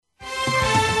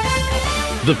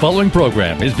The following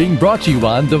program is being brought to you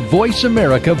on the Voice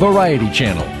America Variety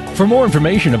Channel. For more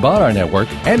information about our network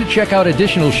and to check out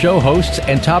additional show hosts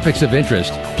and topics of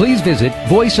interest, please visit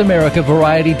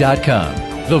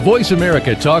voiceamericavariety.com. The Voice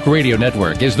America Talk Radio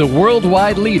Network is the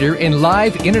worldwide leader in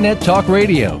live Internet talk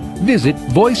radio. Visit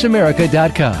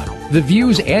voiceamerica.com. The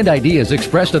views and ideas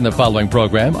expressed on the following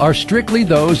program are strictly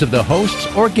those of the hosts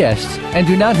or guests and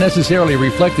do not necessarily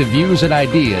reflect the views and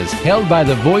ideas held by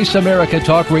the Voice America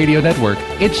Talk Radio Network,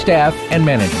 its staff, and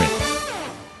management.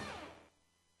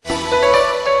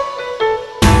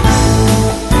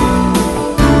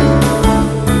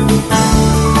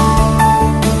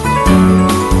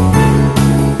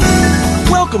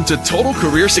 Welcome to Total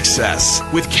Career Success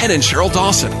with Ken and Sheryl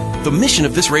Dawson. The mission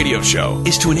of this radio show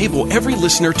is to enable every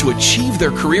listener to achieve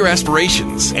their career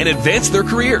aspirations and advance their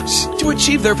careers, to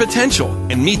achieve their potential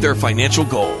and meet their financial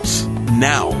goals.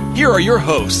 Now, here are your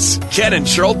hosts, Ken and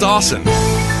Sheryl Dawson.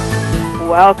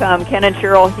 Welcome, Ken and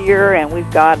Sheryl here, and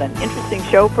we've got an interesting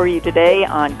show for you today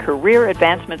on career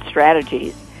advancement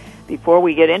strategies. Before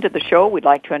we get into the show, we'd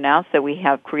like to announce that we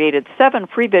have created 7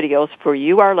 free videos for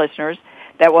you, our listeners,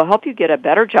 that will help you get a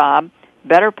better job,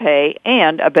 better pay,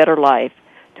 and a better life.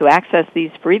 To access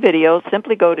these free videos,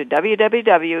 simply go to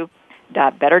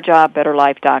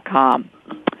www.betterjobbetterlife.com.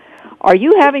 Are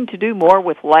you having to do more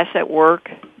with less at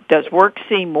work? Does work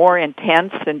seem more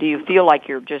intense, and do you feel like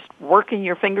you're just working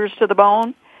your fingers to the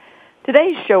bone?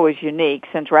 Today's show is unique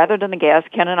since rather than the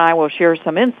guest, Ken and I will share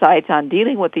some insights on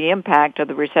dealing with the impact of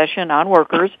the recession on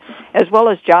workers, as well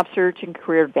as job search and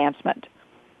career advancement.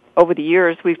 Over the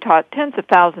years, we've taught tens of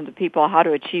thousands of people how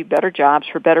to achieve better jobs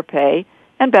for better pay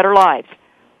and better lives.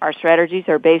 Our strategies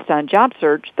are based on Job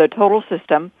Search, the Total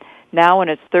System, now in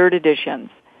its 3rd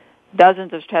edition.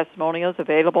 Dozens of testimonials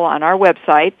available on our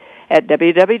website at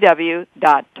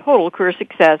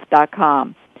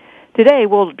www.totalcareersuccess.com. Today,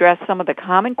 we'll address some of the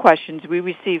common questions we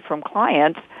receive from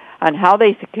clients on how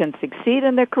they can succeed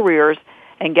in their careers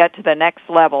and get to the next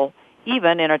level,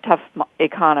 even in a tough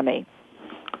economy.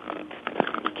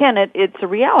 Ken, it's a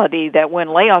reality that when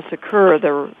layoffs occur,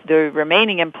 the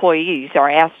remaining employees are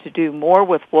asked to do more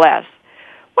with less.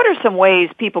 What are some ways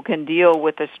people can deal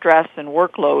with the stress and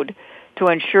workload to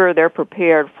ensure they're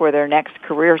prepared for their next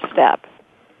career step?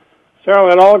 So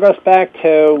it all goes back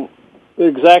to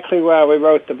exactly why we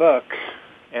wrote the book,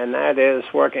 and that is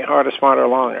working harder, smarter,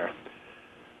 longer.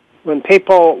 When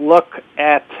people look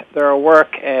at their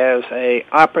work as an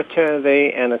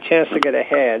opportunity and a chance to get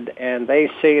ahead, and they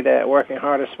see that working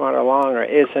harder, smarter, longer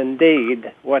is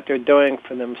indeed what they're doing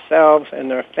for themselves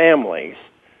and their families,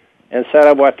 instead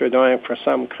of what they're doing for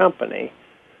some company,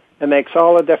 it makes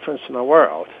all the difference in the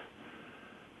world.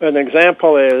 An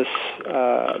example is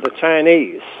the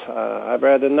Chinese. I've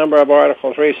read a number of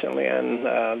articles recently on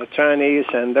the Chinese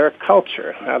and their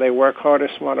culture, how they work harder,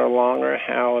 smarter, longer,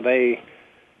 how they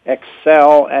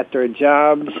excel at their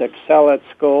jobs, excel at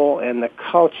school, and the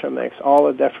culture makes all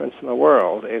the difference in the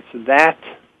world. It's that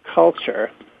culture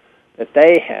that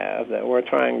they have that we're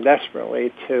trying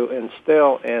desperately to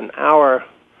instill in our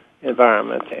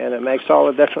environment, and it makes all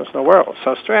the difference in the world.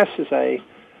 So stress is a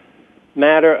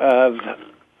matter of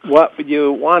what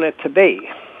you want it to be.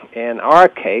 In our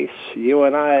case, you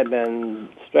and I have been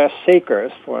stress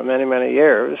seekers for many, many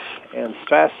years, and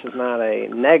stress is not a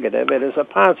negative, it is a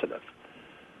positive.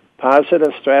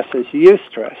 Positive stress is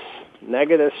eustress.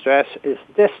 Negative stress is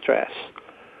distress.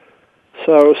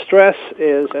 So stress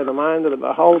is in the mind of the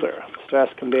beholder.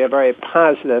 Stress can be a very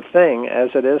positive thing,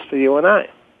 as it is for you and I.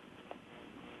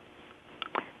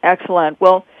 Excellent.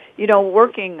 Well,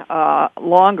 working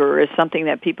longer is something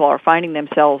that people are finding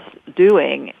themselves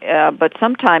doing, but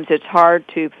sometimes it's hard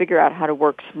to figure out how to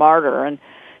work smarter. And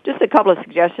just a couple of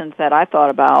suggestions that I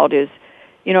thought about is,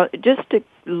 just to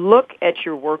look at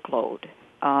your workload.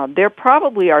 There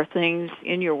probably are things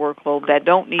in your workload that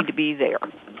don't need to be there.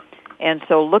 And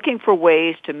so looking for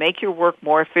ways to make your work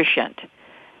more efficient.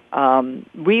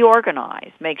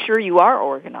 Reorganize. Make sure you are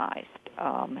organized.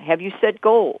 Have you set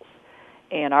goals?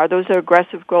 And are those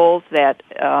aggressive goals that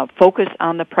focus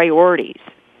on the priorities?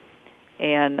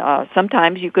 And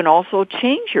sometimes you can also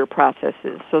change your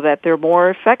processes so that they're more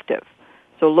effective.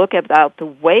 So look about the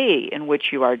way in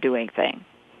which you are doing things.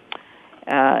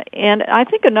 And I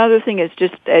think another thing is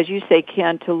just, as you say,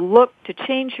 Ken, to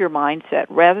change your mindset.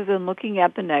 Rather than looking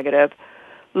at the negative,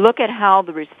 look at how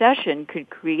the recession could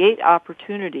create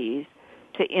opportunities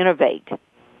to innovate.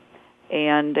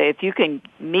 And if you can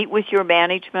meet with your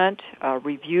management,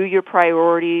 review your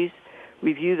priorities,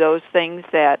 review those things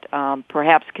that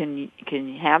perhaps can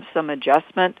have some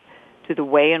adjustment to the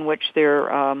way in which they're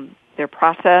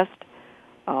processed,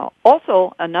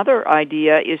 Also, another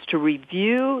idea is to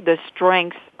review the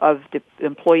strengths of the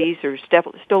employees who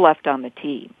are still left on the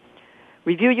team.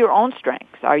 Review your own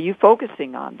strengths. Are you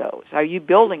focusing on those? Are you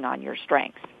building on your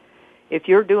strengths? If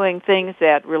you're doing things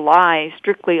that rely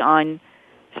strictly on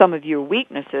some of your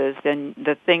weaknesses, then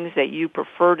the things that you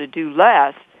prefer to do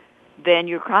less, then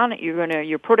your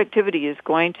productivity is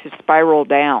going to spiral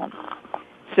down.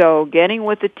 So getting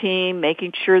with the team,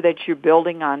 making sure that you're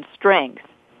building on strengths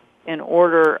in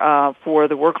order for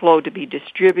the workload to be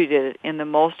distributed in the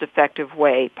most effective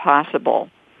way possible.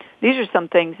 These are some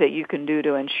things that you can do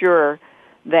to ensure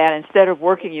that instead of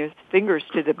working your fingers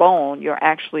to the bone, you're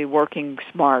actually working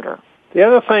smarter. The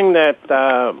other thing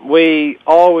that we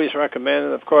always recommend,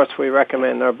 and of course we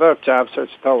recommend in our book, Job Search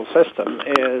Total System,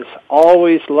 is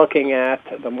always looking at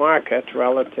the market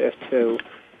relative to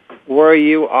where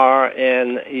you are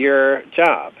in your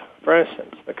job. For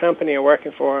instance, the company you're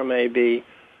working for may be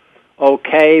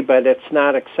okay, but it's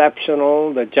not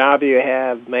exceptional. The job you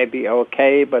have may be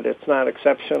okay, but it's not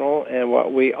exceptional. And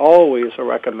what we always are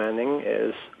recommending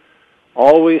is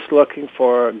always looking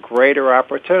for greater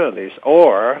opportunities,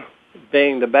 or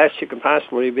being the best you can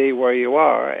possibly be where you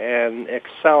are and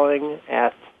excelling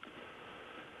at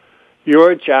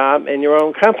your job in your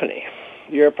own company.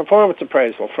 Your performance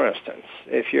appraisal, for instance.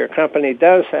 If your company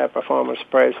does have performance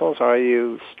appraisals, are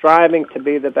you striving to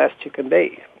be the best you can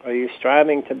be? Are you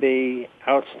striving to be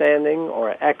outstanding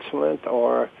or excellent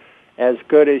or as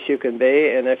good as you can be?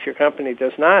 And if your company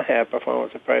does not have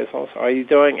performance appraisals, are you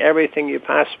doing everything you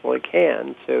possibly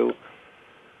can to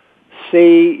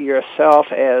see yourself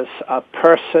as a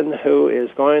person who is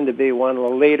going to be one of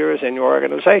the leaders in your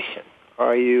organization?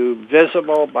 Are you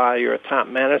visible by your top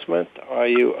management? Are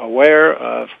you aware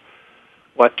of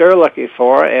what they're looking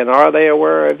for, and are they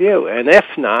aware of you? And if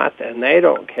not, and they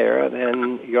don't care,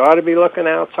 then you ought to be looking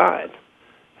outside.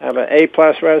 Have an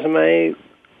A-plus resume,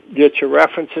 get your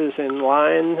references in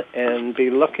line, and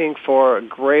be looking for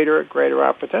greater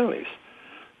opportunities.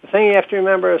 The thing you have to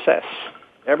remember is this.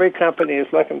 Every company is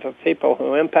looking for people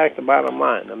who impact the bottom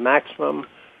line, the maximum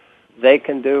they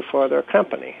can do for their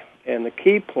company. And the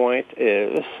key point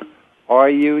is, are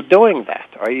you doing that?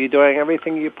 Are you doing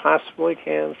everything you possibly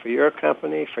can for your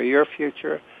company, for your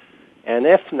future? And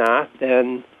if not,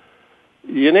 then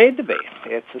you need to be.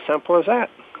 It's as simple as that.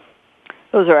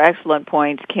 Those are excellent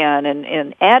points, Ken.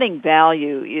 And adding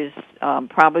value is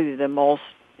probably the most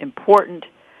important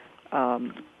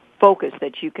focus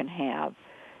that you can have.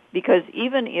 Because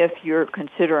even if you're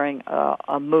considering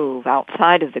a move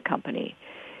outside of the company,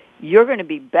 you're going to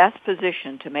be best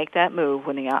positioned to make that move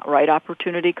when the right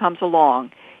opportunity comes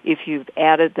along if you've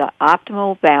added the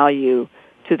optimal value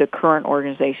to the current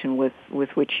organization with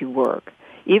which you work.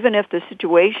 Even if the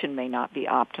situation may not be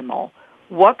optimal,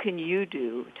 what can you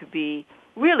do to be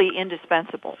really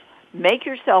indispensable? Make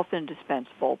yourself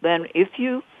indispensable. Then if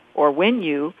you or when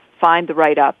you find the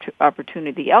right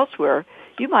opportunity elsewhere,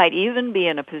 you might even be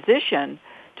in a position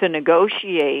to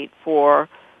negotiate for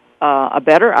a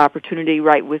better opportunity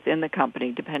right within the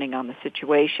company, depending on the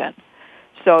situation.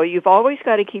 So you've always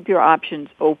got to keep your options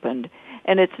open.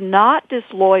 And it's not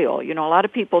disloyal. You know, a lot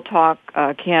of people talk,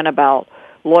 Ken, about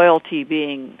loyalty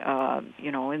being,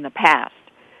 in the past.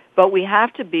 But we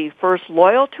have to be first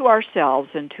loyal to ourselves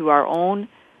and to our own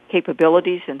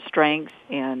capabilities and strengths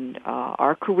and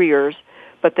our careers,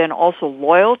 but then also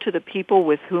loyal to the people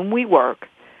with whom we work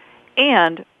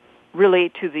and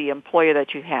really to the employer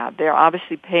that you have. They're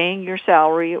obviously paying your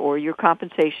salary or your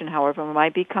compensation, however it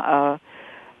might be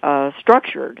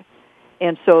structured.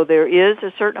 And so there is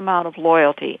a certain amount of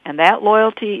loyalty, and that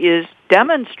loyalty is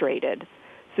demonstrated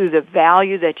through the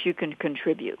value that you can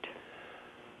contribute.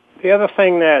 The other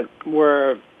thing that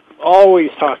we're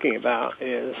always talking about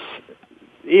is,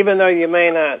 even though you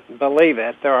may not believe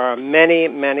it, there are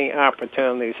many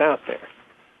opportunities out there.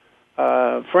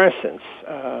 For instance,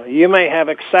 you may have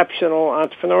exceptional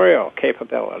entrepreneurial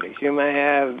capabilities. You may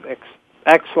have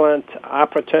excellent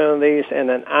opportunities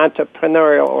in an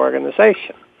entrepreneurial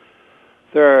organization.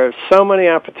 There are so many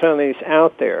opportunities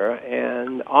out there,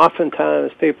 and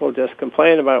oftentimes people just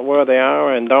complain about where they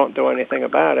are and don't do anything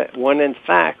about it, when in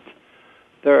fact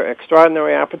there are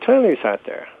extraordinary opportunities out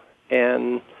there.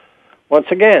 And once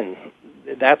again,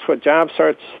 that's what Job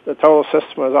Search, the total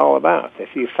system, is all about.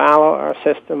 If you follow our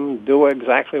system, do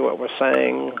exactly what we're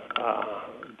saying,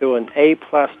 do an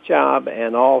A-plus job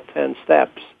in all 10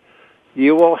 steps,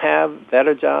 you will have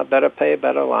better job, better pay,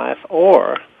 better life,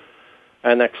 or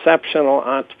an exceptional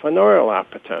entrepreneurial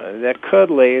opportunity that could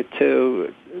lead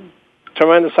to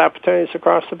tremendous opportunities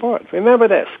across the board. Remember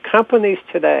this, companies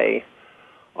today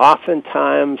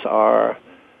oftentimes are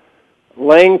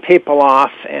laying people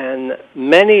off, and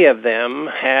many of them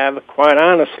have, quite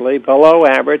honestly, below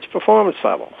average performance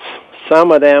levels.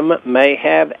 Some of them may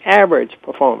have average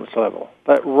performance level,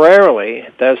 but rarely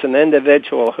does an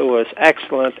individual who is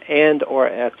excellent and or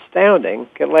astounding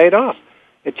get laid off.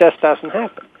 It just doesn't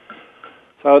happen.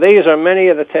 So these are many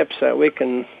of the tips that we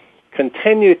can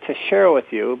continue to share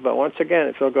with you, but once again,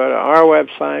 if you'll go to our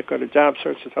website, go to Job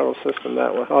Search The Total System,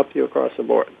 that will help you across the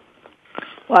board.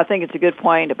 Well, I think it's a good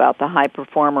point about the high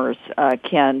performers,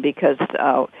 Ken, because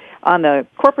on the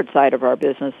corporate side of our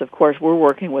business, of course, we're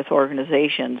working with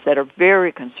organizations that are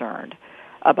very concerned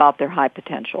about their high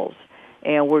potentials.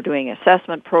 And we're doing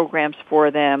assessment programs for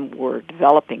them. We're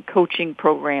developing coaching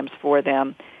programs for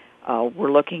them.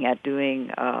 We're looking at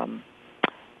doing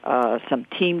some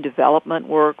team development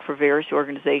work for various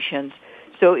organizations.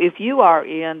 So if you are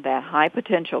in that high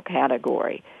potential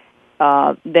category,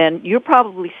 then you're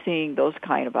probably seeing those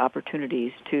kind of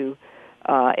opportunities to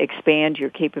expand your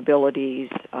capabilities,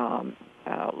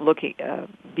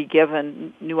 be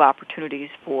given new opportunities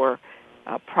for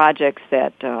projects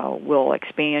that will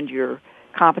expand your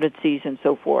competencies and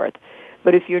so forth.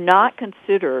 But if you're not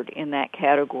considered in that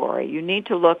category, you need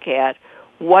to look at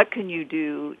what can you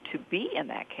do to be in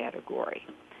that category.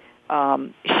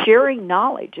 Sharing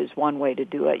knowledge is one way to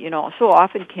do it. You know, so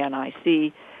often, Ken, I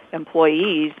see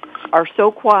employees are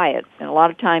so quiet, and a lot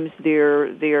of times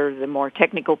they're the more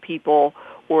technical people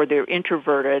or they're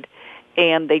introverted,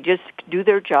 and they just do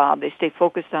their job. They stay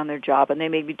focused on their job, and they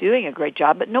may be doing a great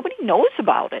job, but nobody knows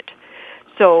about it.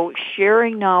 So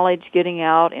sharing knowledge, getting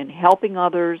out and helping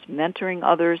others, mentoring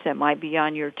others that might be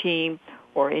on your team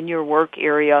or in your work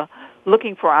area,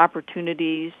 looking for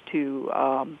opportunities to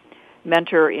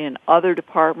mentor in other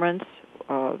departments,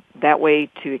 that way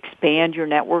to expand your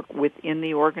network within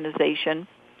the organization.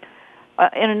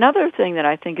 And another thing that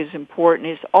I think is important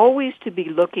is always to be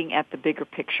looking at the bigger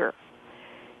picture.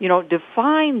 You know,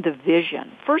 define the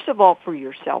vision. First of all, for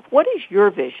yourself. What is your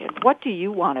vision? What do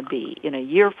you want to be in a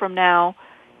year from now,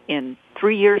 in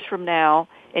 3 years from now,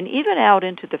 and even out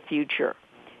into the future?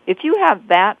 If you have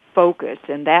that focus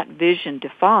and that vision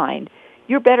defined,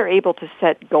 you're better able to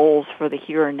set goals for the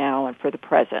here and now and for the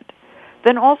present.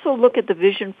 Then also look at the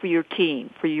vision for your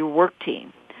team, for your work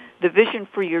team, the vision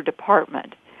for your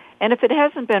department. And if it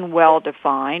hasn't been well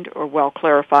defined or well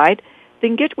clarified,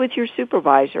 then get with your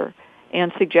supervisor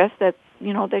and suggest that,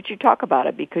 you know, that you talk about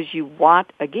it, because you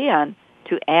want, again,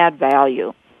 to add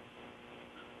value.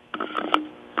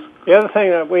 The other thing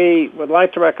that we would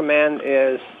like to recommend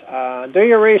is do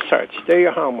your research, do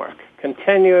your homework.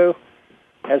 Continue,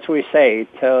 as we say,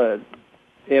 to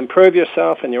improve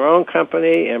yourself in your own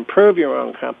company, improve your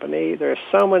own company. There's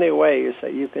so many ways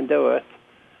that you can do it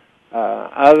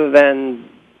other than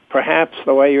perhaps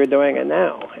the way you're doing it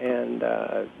now. And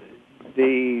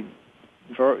the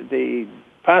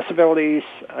possibilities,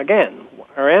 again,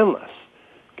 are endless.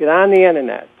 Get on the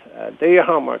Internet. Do your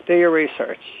homework. Do your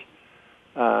research.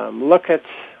 Look at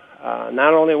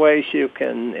not only ways you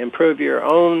can improve your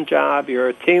own job,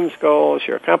 your team's goals,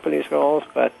 your company's goals,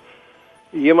 but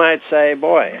you might say,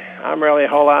 boy, I'm really a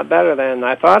whole lot better than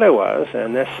I thought I was,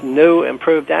 and this new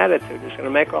improved attitude is going to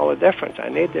make all the difference. I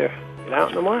need to get out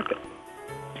in the market.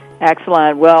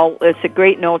 Excellent. Well, it's a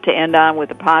great note to end on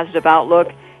with a positive outlook.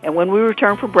 And when we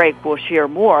return from break, we'll share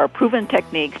more proven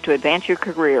techniques to advance your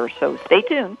career. So stay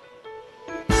tuned.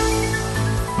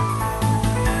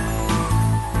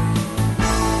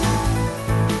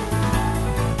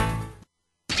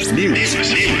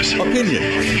 News, opinion,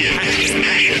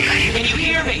 Can you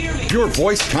hear me? your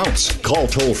voice counts. Call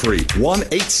toll-free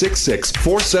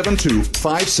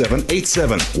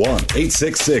 1-866-472-5787.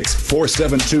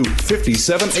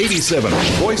 1-866-472-5787.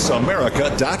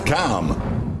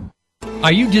 VoiceAmerica.com.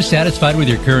 Are you dissatisfied with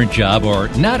your current job or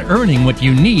not earning what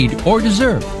you need or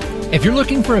deserve? If you're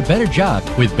looking for a better job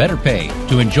with better pay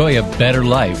to enjoy a better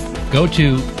life, go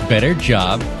to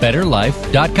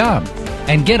betterjobbetterlife.com.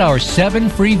 and get our 7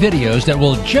 free videos that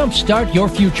will jumpstart your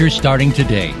future starting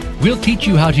today. We'll teach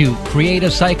you how to create a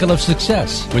cycle of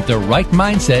success with the right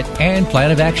mindset and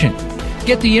plan of action.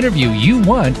 Get the interview you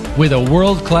want with a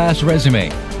world-class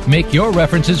resume. Make your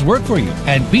references work for you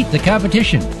and beat the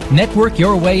competition. Network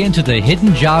your way into the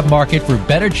hidden job market for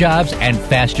better jobs and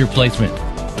faster placement.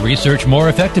 Research more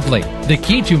effectively. The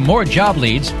key to more job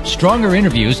leads, stronger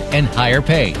interviews, and higher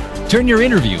pay. Turn your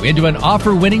interview into an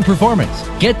offer-winning performance.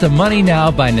 Get the money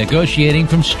now by negotiating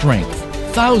from strength.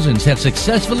 Thousands have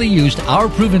successfully used our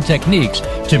proven techniques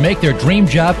to make their dream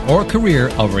job or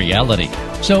career a reality.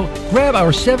 So grab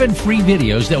our 7 free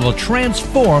videos that will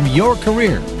transform your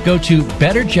career. Go to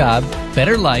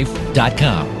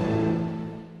betterjobbetterlife.com.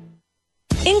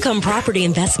 Income Property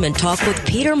Investment Talk with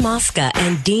Peter Mosca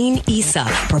and Dean Issa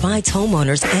provides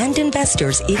homeowners and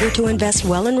investors eager to invest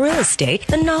well in real estate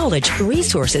the knowledge,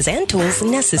 resources, and tools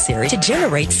necessary to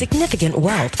generate significant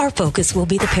wealth. Our focus will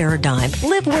be the paradigm.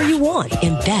 Live where you want.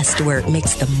 Invest where it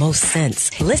makes the most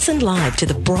sense. Listen live to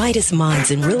the brightest minds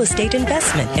in real estate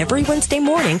investment every Wednesday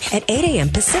morning at 8 a.m.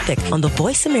 Pacific on the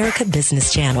Voice America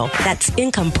Business Channel. That's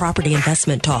Income Property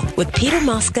Investment Talk with Peter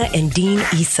Mosca and Dean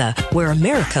Issa, where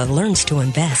America learns to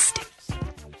invest.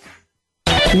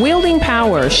 Wielding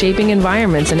power, shaping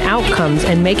environments and outcomes,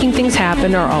 and making things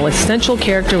happen are all essential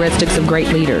characteristics of great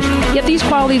leaders. Yet these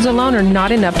qualities alone are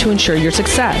not enough to ensure your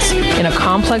success. In a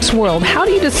complex world, how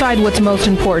do you decide what's most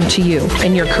important to you?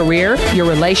 In your career, your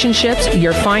relationships,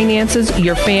 your finances,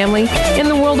 your family, in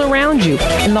the world around you,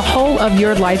 in the whole of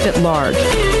your life at large?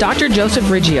 Dr. Joseph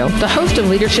Riggio, the host of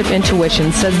Leadership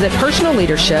Intuition, says that personal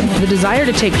leadership, the desire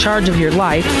to take charge of your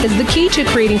life, is the key to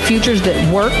creating futures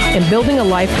that work and building a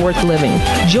life worth living.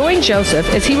 Join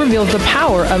Joseph as he reveals the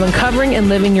power of uncovering and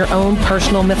living your own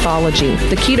personal mythology,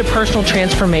 the key to personal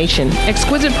transformation,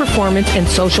 exquisite performance, and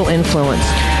social influence.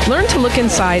 Learn to look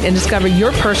inside and discover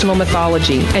your personal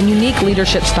mythology and unique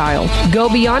leadership style. Go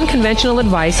beyond conventional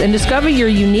advice and discover your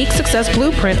unique success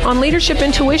blueprint on Leadership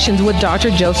Intuitions with Dr.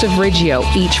 Joseph Riggio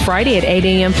each Friday at 8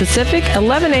 a.m. Pacific,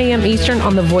 11 a.m. Eastern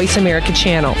on the Voice America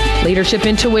channel. Leadership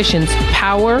Intuitions,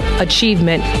 power,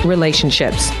 achievement,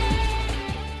 relationships.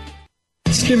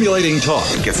 Stimulating talk.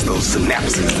 It gets those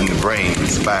synapses in the brain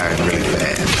firing really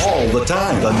fast. All the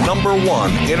time. The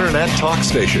 #1 Internet talk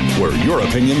station where your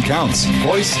opinion counts.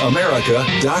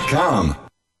 VoiceAmerica.com.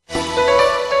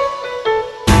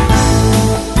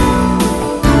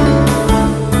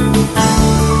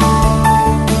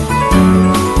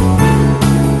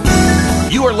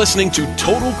 You are listening to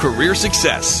Total Career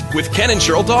Success with Ken and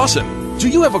Sheryl Dawson. Do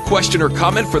you have a question or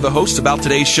comment for the hosts about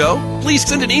today's show? Please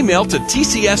send an email to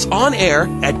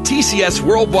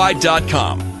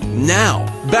tcsonair@tcsworldwide.com. Now,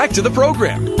 back to the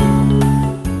program.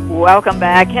 Welcome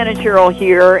back. Ken and Sheryl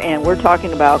here, and we're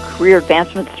talking about career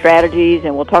advancement strategies,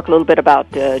 and we'll talk a little bit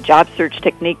about job search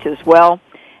techniques as well.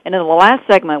 And in the last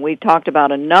segment, we talked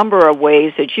about a number of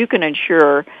ways that you can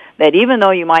ensure that even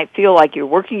though you might feel like you're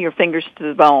working your fingers to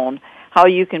the bone, how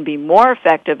you can be more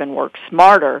effective and work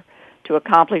smarter to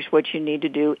accomplish what you need to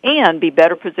do and be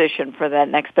better positioned for that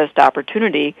next best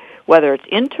opportunity, whether it's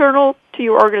internal to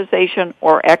your organization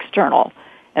or external.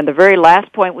 And the very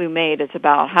last point we made is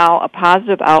about how a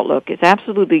positive outlook is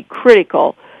absolutely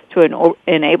critical to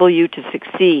enable you to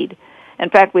succeed.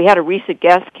 In fact, we had a recent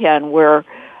guest, Ken, where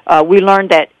we learned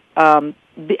that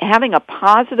having a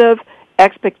positive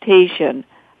expectation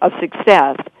of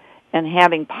success and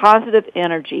having positive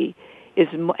energy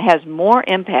has more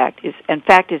impact, is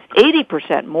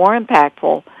 80% more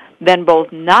impactful than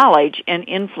both knowledge and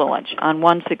influence on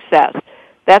one's success.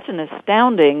 That's an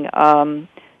astounding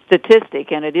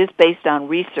statistic, and it is based on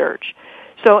research.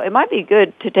 So it might be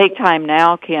good to take time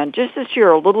now, Ken, just to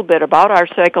share a little bit about our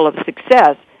cycle of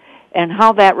success and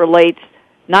how that relates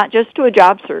not just to a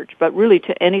job search, but really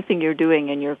to anything you're doing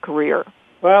in your career.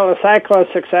 Well, the cycle of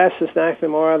success is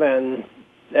nothing more than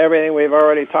everything we've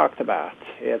already talked about.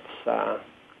 It's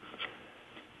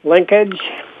linkage,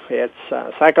 it's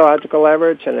psychological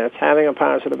leverage, and it's having a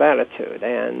positive attitude.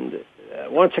 And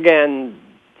once again,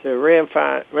 to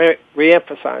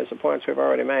reemphasize the points we've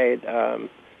already made,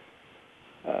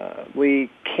 we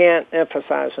can't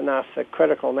emphasize enough the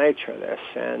critical nature of this.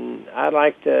 And I'd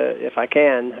like to, if I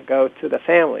can, go to the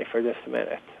family for just a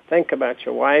minute. Think about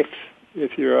your wife,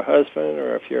 if you're a husband,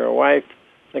 or if you're a wife,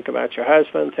 think about your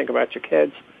husband, think about your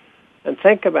kids. And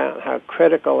think about how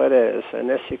critical it is in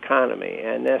this economy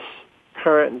and this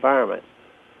current environment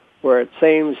where it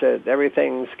seems that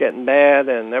everything's getting bad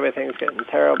and everything's getting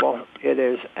terrible. It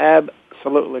is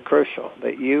absolutely crucial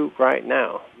that you right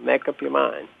now make up your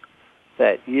mind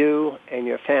that you and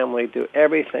your family do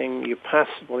everything you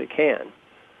possibly can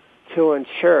to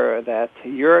ensure that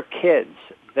your kids,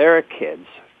 their kids,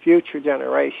 future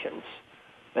generations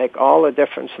make all the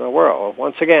difference in the world.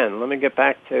 Once again, let me get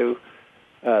back to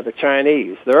the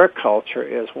Chinese. Their culture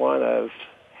is one of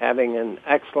having an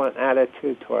excellent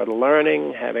attitude toward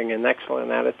learning, having an excellent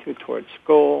attitude toward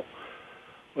school.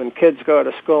 When kids go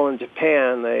to school in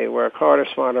Japan, they work harder,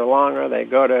 smarter, longer. They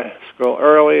go to school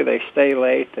early. They stay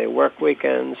late. They work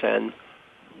weekends. And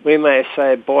we may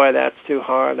say, boy, that's too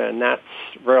hard and that's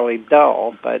really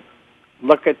dull. But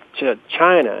look at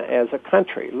China as a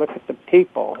country. Look at the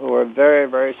people who are very,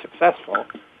 very successful.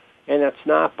 And it's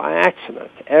not by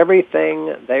accident.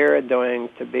 Everything they're doing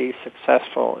to be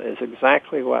successful is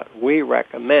exactly what we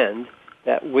recommend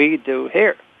that we do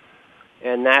here.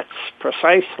 And that's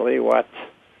precisely what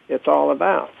it's all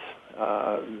about.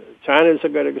 China's a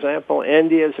good example.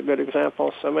 India's a good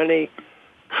example. So many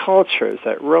cultures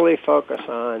that really focus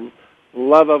on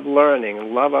love of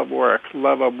learning, love of work,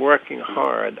 love of working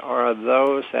hard are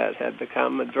those that have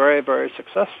become very, very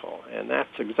successful. And that's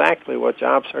exactly what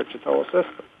Job Search the Total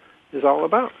System is all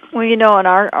about. Well, in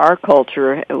our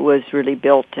culture was really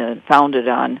built and founded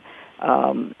on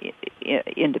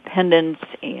independence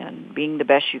and being the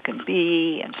best you can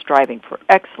be and striving for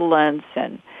excellence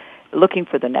and looking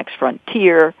for the next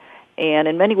frontier. And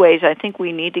in many ways, I think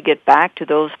we need to get back to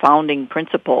those founding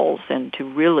principles and to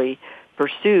really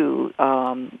pursue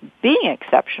being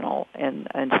exceptional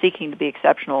and seeking to be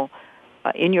exceptional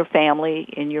in your family,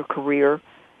 in your career,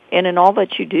 and in all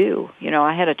that you do.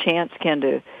 I had a chance, Ken,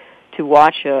 to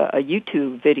watch a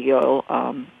YouTube video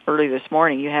early this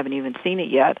morning. You haven't even seen it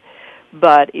yet,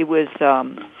 but it was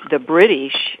the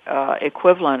British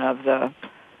equivalent of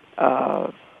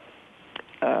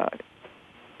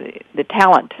the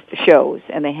talent shows,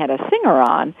 and they had a singer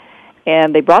on,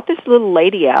 and they brought this little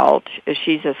lady out.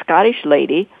 She's a Scottish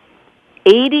lady,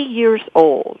 80 years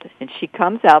old, and she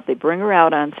comes out. They bring her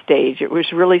out on stage. It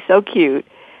was really so cute.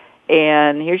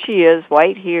 And here she is,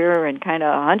 white hair and kind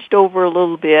of hunched over a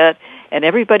little bit, and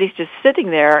everybody's just sitting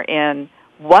there and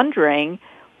wondering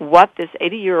what this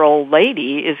 80-year-old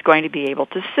lady is going to be able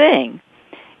to sing.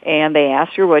 And they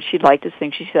asked her what she'd like to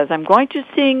sing. She says, "I'm going to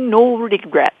sing No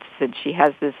Regrets." And she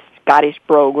has this Scottish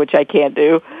brogue, which I can't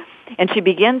do. And she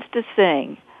begins to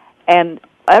sing, and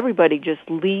everybody just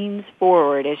leans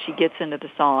forward as she gets into the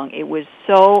song. It was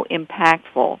so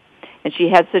impactful, and she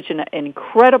had such an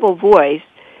incredible voice.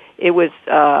 It was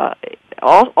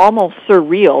almost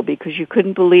surreal because you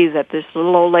couldn't believe that this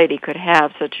little old lady could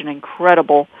have such an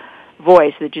incredible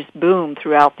voice that just boomed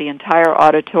throughout the entire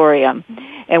auditorium.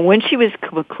 And when she was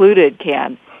concluded,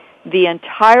 Ken, the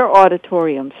entire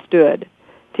auditorium stood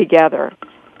together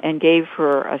and gave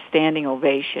her a standing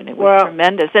ovation. It was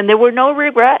tremendous, and there were no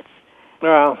regrets.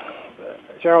 Well,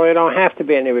 Sheryl, there don't have to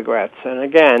be any regrets. And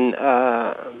again,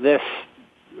 this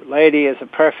lady is a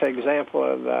perfect example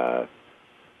of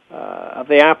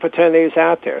the opportunities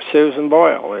out there. Susan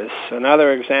Boyle is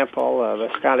another example of a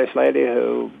Scottish lady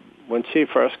who, when she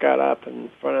first got up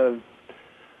in front of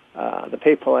the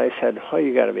people, they said, "Oh,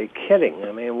 you got to be kidding.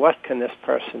 I mean, what can this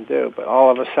person do?" But all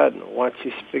of a sudden, once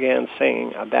she began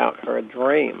singing about her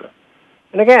dream,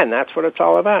 and again, that's what it's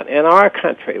all about. In our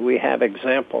country, we have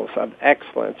examples of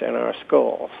excellence in our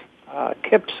schools.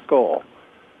 KIPP School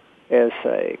is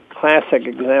a classic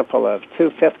example of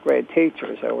two fifth-grade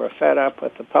teachers that were fed up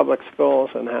with the public schools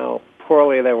and how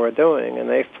poorly they were doing, and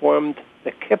they formed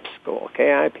the KIPP School,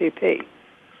 K-I-P-P.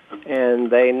 And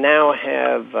they now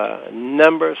have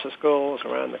numbers of schools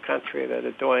around the country that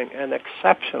are doing an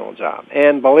exceptional job.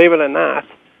 And believe it or not,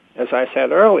 as I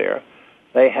said earlier,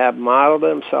 they have modeled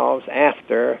themselves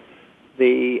after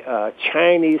the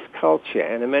Chinese culture,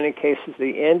 and in many cases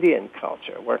the Indian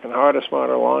culture, working harder,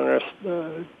 smarter, longer,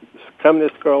 coming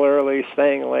to school early,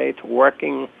 staying late,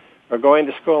 working or going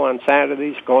to school on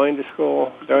Saturdays, going to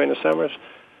school during the summers.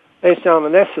 Ladies and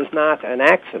gentlemen, this is not an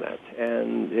accident,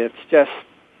 and it's just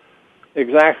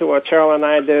exactly what Sheryl and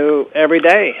I do every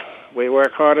day. We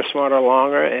work harder, smarter,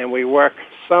 longer, and we work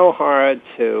so hard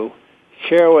to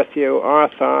share with you our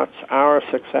thoughts, our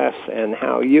success, and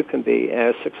how you can be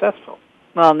as successful.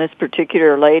 Well, and this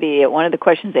particular lady, one of the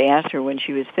questions they asked her when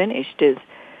she was finished is,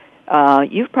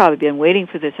 you've probably been waiting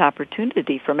for this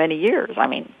opportunity for many years. I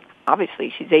mean,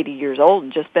 obviously she's 80 years old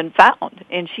and just been found.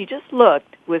 And she just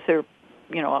looked with her,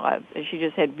 she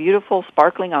just had beautiful,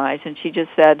 sparkling eyes, and she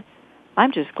just said,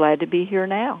 "I'm just glad to be here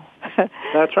now."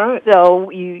 That's right. So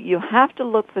you have to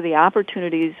look for the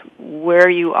opportunities where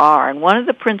you are. And one of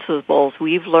the principles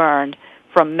we've learned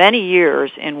from many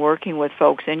years in working with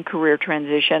folks in career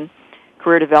transition,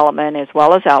 career development, as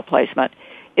well as outplacement,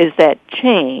 is that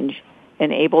change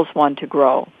enables one to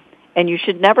grow. And you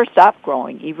should never stop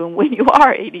growing, even when you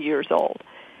are 80 years old.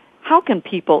 How can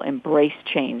people embrace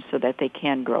change so that they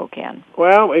can grow, Ken?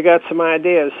 Well, we got some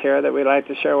ideas here that we'd like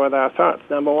to share with our thoughts.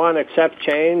 Number one, accept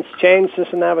change. Change is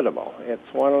inevitable.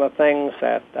 It's one of the things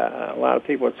that a lot of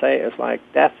people would say is like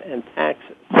death and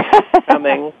taxes.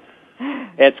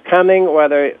 It's coming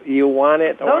whether you want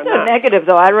it or not. Those are negative,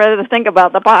 though. I'd rather think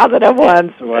about the positive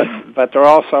ones. But they're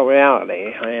also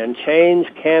reality. And change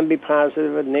can be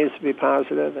positive. It needs to be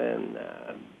positive. And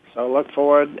so look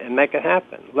forward and make it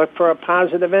happen. Look for a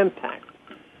positive impact.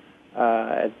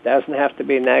 It doesn't have to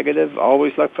be negative.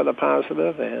 Always look for the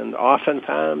positive. And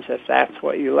oftentimes, if that's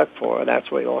what you look for,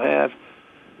 that's what you'll have.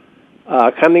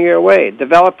 coming your way.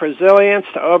 Develop resilience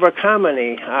to overcome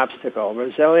any obstacle.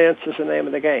 Resilience is the name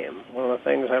of the game. One of the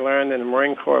things I learned in the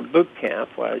Marine Corps boot camp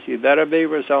was you better be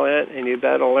resilient and you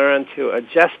better learn to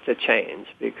adjust to change,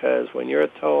 because when you're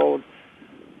told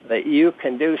that you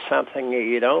can do something that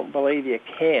you don't believe you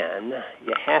can,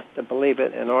 you have to believe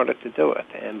it in order to do it.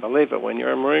 And believe it, when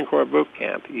you're in Marine Corps boot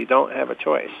camp, you don't have a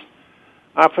choice.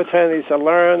 Opportunities to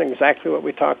learn exactly what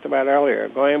we talked about earlier.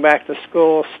 Going back to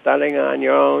school, studying on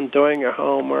your own, doing your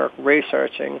homework,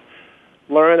 researching.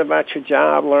 Learn about your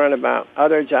job, learn about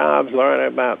other jobs, learn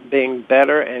about being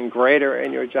better and greater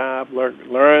in your job.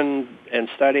 Learn and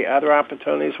study other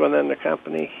opportunities within the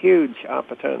company. Huge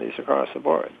opportunities across the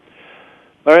board.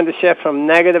 Learn to shift from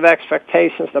negative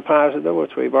expectations to positive,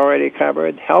 which we've already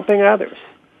covered. Helping others.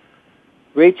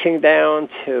 Reaching down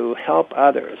to help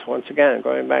others. Once again,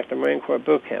 going back to Marine Corps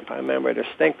boot camp, I remember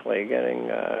distinctly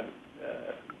getting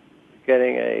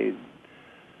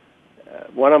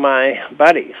one of my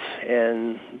buddies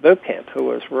in boot camp who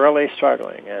was really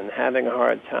struggling and having a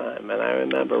hard time, and I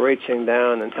remember reaching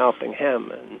down and helping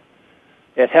him, and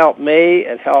it helped me,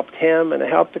 it helped him, and it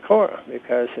helped the Corps,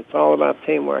 because it's all about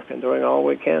teamwork and doing all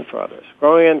we can for others.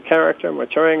 Growing in character,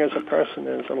 maturing as a person,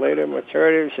 as a leader.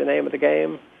 Maturity is the name of the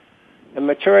game. And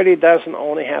maturity doesn't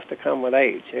only have to come with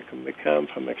age. It can become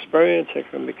from experience. It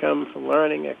can become from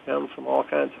learning. It can come from all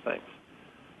kinds of things.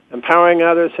 Empowering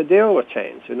others to deal with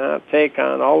change. Do not take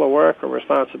on all the work or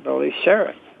responsibility. Share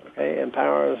it. Okay?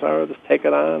 Empower others, take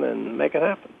it on, and make it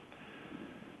happen.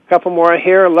 A couple more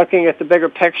here. Looking at the bigger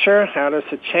picture. How does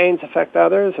the change affect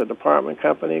others? A department,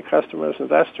 company, customers,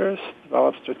 investors.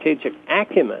 Develop strategic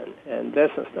acumen and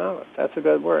business knowledge. That's a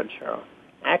good word, Sheryl.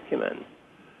 Acumen.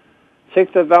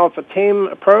 Seek to develop a team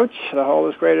approach. The whole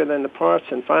is greater than the parts.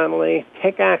 And finally,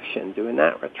 take action. Do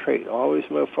not retreat. Always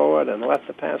move forward and let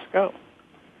the past go.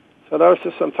 So those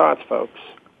are some thoughts, folks,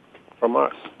 from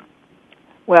us.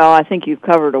 Well, I think you've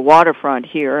covered a waterfront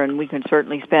here, and we can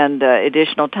certainly spend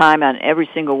additional time on every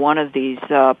single one of these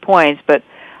points. But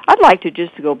I'd like to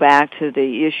just go back to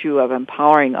the issue of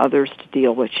empowering others to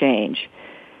deal with change.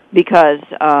 Because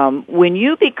when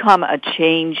you become a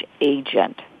change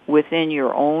agent within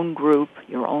your own group,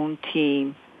 your own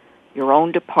team, your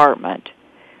own department,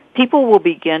 people will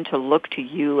begin to look to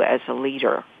you as a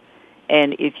leader.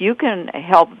 And if you can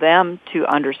help them to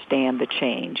understand the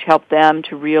change, help them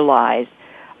to realize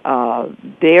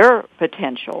their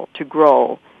potential to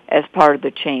grow as part of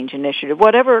the change initiative,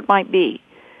 whatever it might be,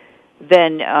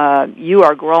 then you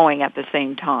are growing at the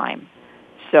same time.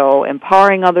 So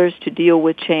empowering others to deal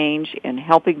with change and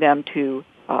helping them to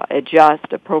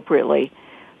adjust appropriately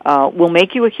will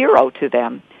make you a hero to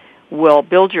them, will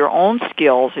build your own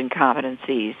skills and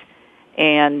competencies,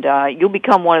 and you'll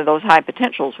become one of those high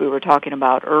potentials we were talking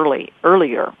about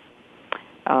earlier.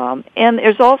 And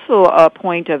there's also a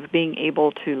point of being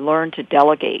able to learn to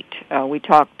delegate. We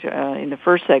talked in the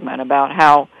first segment about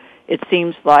how it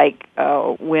seems like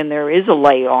when there is a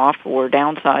layoff or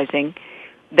downsizing,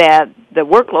 that the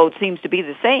workload seems to be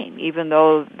the same, even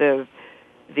though the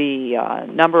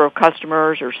number of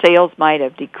customers or sales might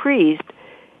have decreased.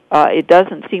 It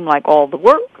doesn't seem like all the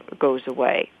work goes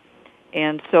away.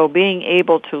 And so being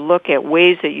able to look at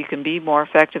ways that you can be more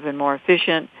effective and more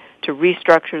efficient, to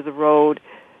restructure the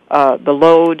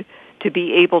load, to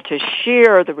be able to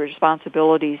share the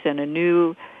responsibilities in a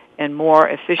new and more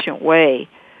efficient way,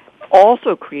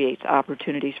 also creates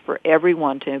opportunities for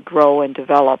everyone to grow and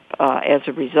develop as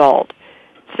a result.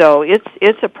 So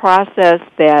it's a process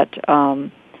that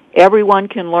everyone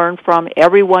can learn from,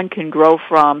 everyone can grow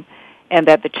from, and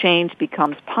that the change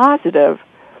becomes positive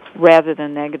rather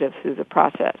than negative through the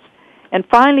process. And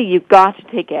finally, you've got to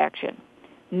take action.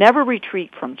 Never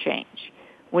retreat from change.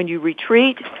 When you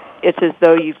retreat, it's as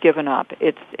though you've given up.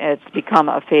 It's become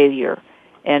a failure.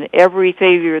 And every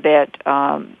failure that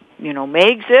may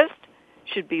exist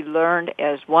should be learned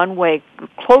as one way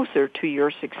closer to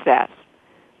your success.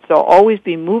 So always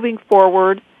be moving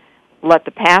forward. Let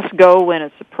the past go when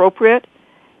it's appropriate,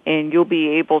 and you'll be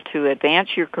able to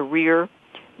advance your career,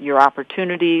 your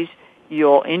opportunities.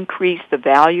 You'll increase the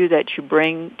value that you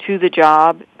bring to the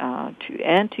job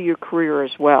and to your career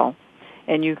as well.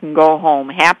 And you can go home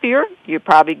happier. You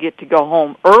probably get to go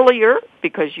home earlier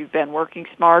because you've been working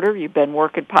smarter, you've been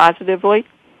working positively,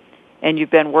 and you've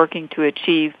been working to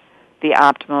achieve the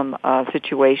optimum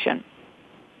situation.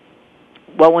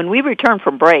 Well, when we return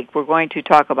from break, we're going to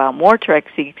talk about more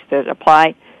techniques that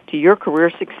apply to your career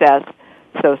success.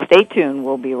 So stay tuned.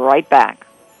 We'll be right back.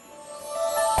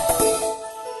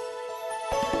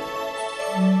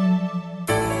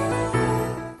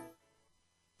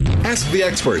 Ask the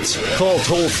experts. Call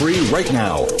toll-free right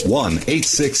now,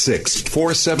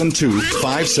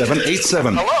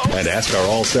 1-866-472-5787. And ask our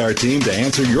All-Star team to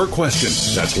answer your question.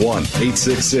 That's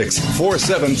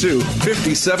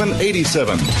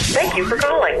 1-866-472-5787. Thank you for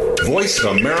calling.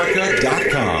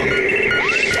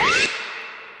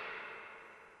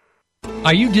 VoiceAmerica.com.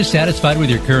 Are you dissatisfied with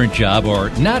your current job or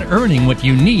not earning what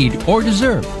you need or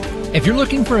deserve? If you're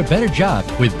looking for a better job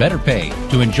with better pay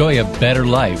to enjoy a better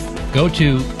life, go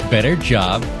to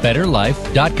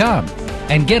betterjobbetterlife.com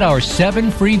and get our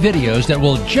 7 free videos that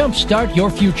will jumpstart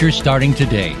your future starting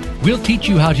today. We'll teach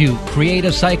you how to create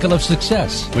a cycle of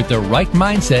success with the right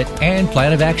mindset and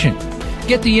plan of action.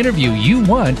 Get the interview you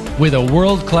want with a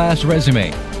world-class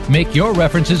resume. Make your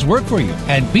references work for you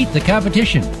and beat the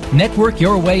competition. Network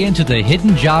your way into the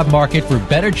hidden job market for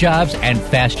better jobs and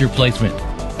faster placement.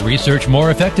 Research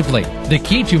more effectively. The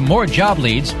key to more job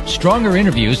leads, stronger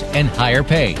interviews, and higher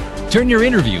pay. Turn your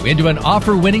interview into an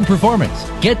offer-winning performance.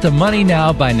 Get the money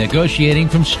now by negotiating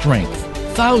from strength.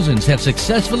 Thousands have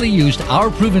successfully used our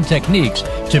proven techniques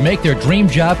to make their dream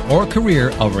job or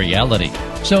career a reality.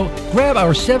 So grab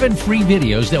our 7 free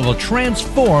videos that will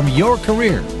transform your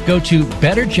career. Go to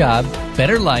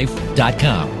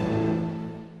betterjobbetterlife.com.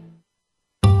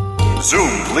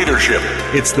 Zoom Leadership.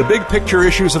 It's the big picture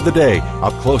issues of the day,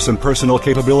 up close and personal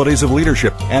capabilities of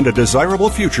leadership, and a desirable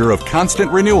future of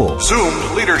constant renewal. Zoom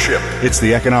Leadership. It's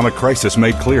the economic crisis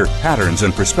made clear, patterns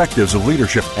and perspectives of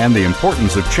leadership, and the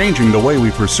importance of changing the way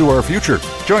we pursue our future.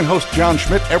 Join host John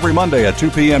Schmidt every Monday at 2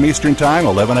 p.m. Eastern Time,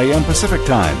 11 a.m. Pacific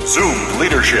Time. Zoom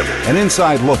Leadership. An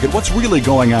inside look at what's really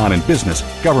going on in business,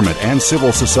 government, and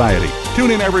civil society. Tune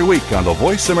in every week on the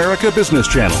Voice America Business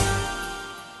Channel.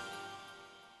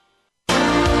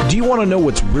 Do you want to know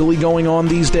what's really going on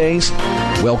these days?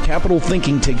 Well, Capital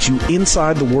Thinking takes you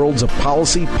inside the worlds of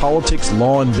policy, politics,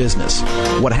 law, and business.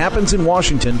 What happens in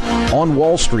Washington, on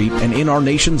Wall Street, and in our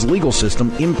nation's legal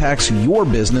system impacts your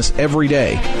business every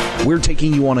day. We're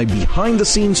taking you on a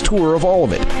behind-the-scenes tour of all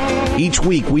of it. Each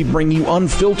week, we bring you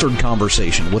unfiltered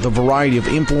conversation with a variety of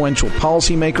influential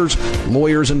policymakers,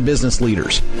 lawyers, and business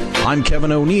leaders. I'm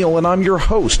Kevin O'Neill, and I'm your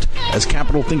host as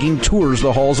Capital Thinking tours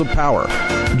the halls of power.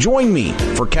 Join me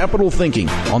for Capital Thinking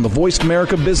on the Voice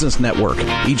America Business Network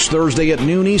each Thursday at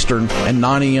noon Eastern and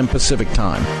 9 a.m. Pacific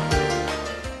Time.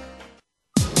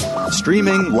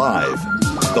 Streaming live.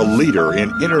 The leader in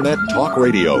Internet talk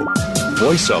radio.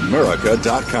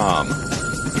 VoiceAmerica.com.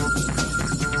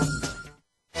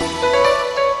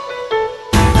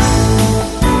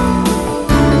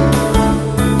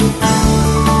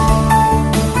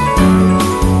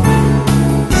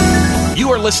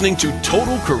 Listening to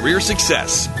Total Career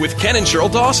Success with Ken and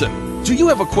Sheryl Dawson. Do you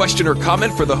have a question or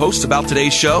comment for the hosts about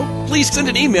today's show? Please send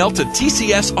an email to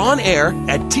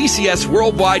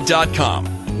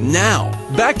tcsonair@tcsworldwide.com. Now,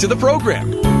 back to the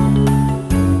program.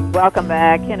 Welcome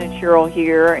back. Ken and Sheryl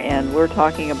here, and we're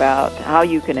talking about how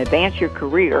you can advance your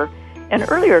career. And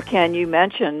earlier, Ken, you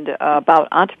mentioned about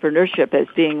entrepreneurship as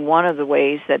being one of the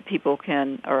ways that people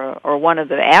can, or one of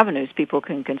the avenues people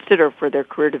can consider for their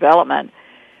career development.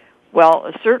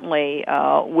 Well, certainly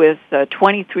with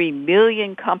 23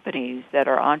 million companies that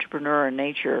are entrepreneur in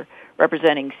nature,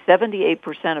 representing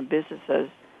 78% of businesses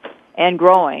and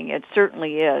growing, it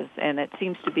certainly is. And it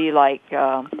seems to be like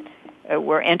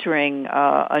we're entering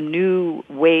a new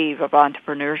wave of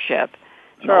entrepreneurship.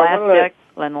 Sure,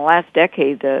 in the last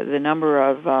decade, the number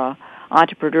of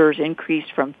entrepreneurs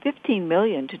increased from 15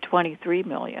 million to 23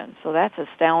 million. So that's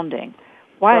astounding.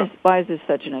 Why is this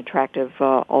such an attractive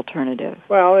alternative?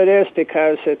 Well, it is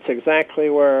because it's exactly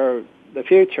where the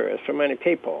future is for many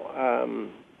people.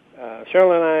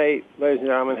 Sheryl and I, ladies and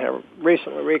gentlemen, have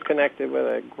recently reconnected with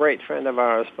a great friend of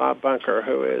ours, Bob Bunker,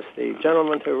 who is the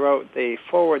gentleman who wrote the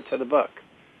foreword to the book.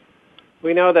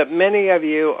 We know that many of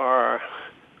you are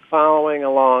following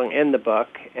along in the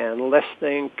book and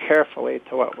listening carefully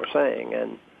to what we're saying.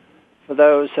 And for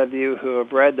those of you who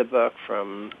have read the book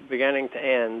from beginning to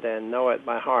end and know it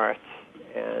by heart,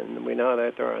 and we know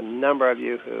that there are a number of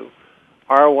you who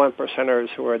are 1%ers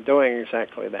who are doing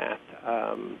exactly that.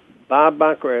 Bob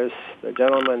Bunker is the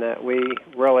gentleman that we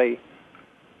really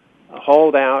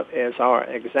hold out as our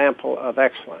example of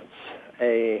excellence.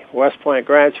 A West Point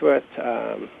graduate,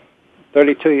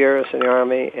 32 years in the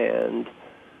Army, and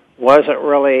wasn't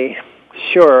really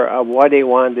sure of what he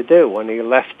wanted to do when he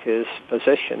left his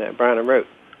position at Brown & Root.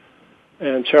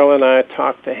 And Sheryl and I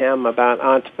talked to him about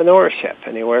entrepreneurship,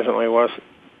 and he really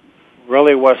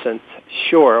wasn't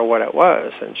sure what it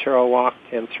was. And Sheryl walked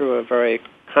him through a very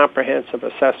comprehensive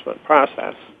assessment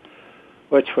process,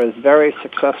 which was very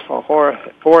successful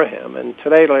for him. And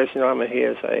today, ladies and gentlemen, he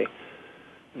is a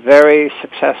very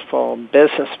successful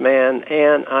businessman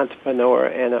and entrepreneur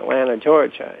in Atlanta,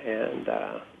 Georgia. And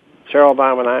Sheryl,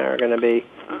 Bob, and I are going to be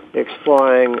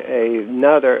exploring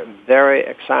another very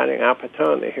exciting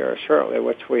opportunity here shortly,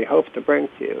 which we hope to bring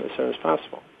to you as soon as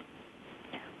possible.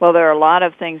 Well, there are a lot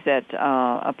of things that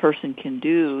a person can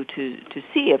do to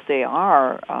see if they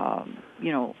are,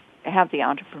 have the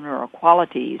entrepreneurial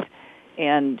qualities.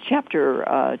 And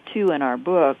Chapter 2 in our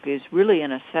book is really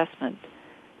an assessment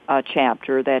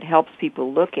chapter that helps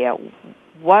people look at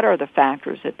what are the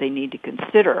factors that they need to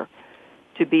consider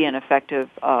to be an effective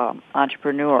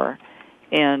entrepreneur.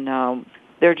 And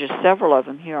there are just several of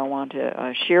them here I want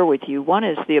to share with you. One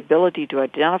is the ability to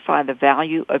identify the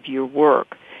value of your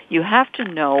work. You have to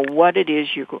know what it is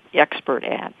you're expert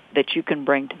at that you can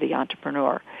bring to the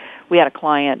entrepreneur. We had a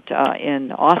client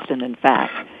in Austin, in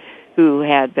fact, who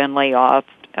had been laid off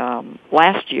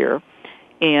last year,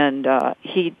 and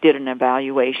he did an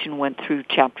evaluation, went through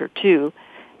Chapter 2,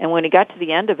 and when he got to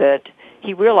the end of it,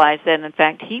 he realized that, in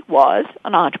fact, he was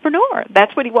an entrepreneur.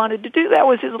 That's what he wanted to do. That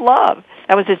was his love.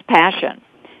 That was his passion.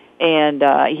 And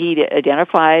he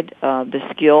identified the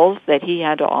skills that he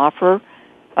had to offer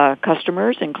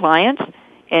customers and clients,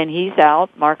 and he's out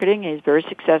marketing. He's very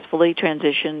successfully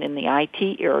transitioned in the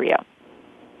IT area.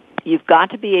 You've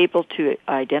got to be able to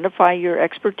identify your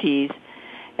expertise,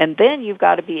 and then you've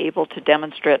got to be able to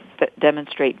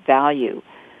demonstrate value.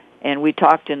 And we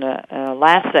talked in the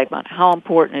last segment how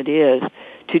important it is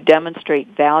to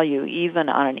demonstrate value even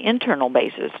on an internal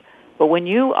basis. But when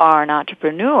you are an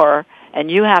entrepreneur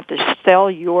and you have to sell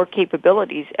your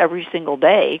capabilities every single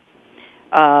day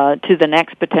to the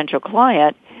next potential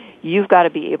client, you've got to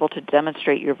be able to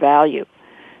demonstrate your value.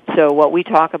 So what we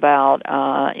talk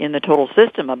about in the Total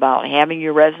System about having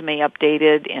your resume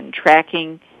updated and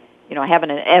tracking,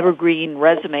 having an evergreen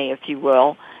resume, if you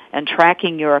will, and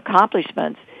tracking your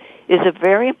accomplishments is a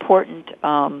very important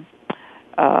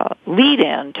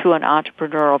lead-in to an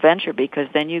entrepreneurial venture, because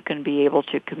then you can be able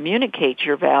to communicate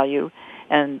your value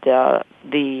and the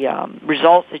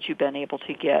results that you've been able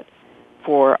to get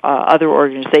for other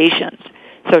organizations.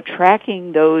 So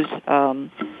tracking those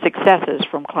successes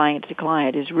from client to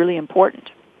client is really important.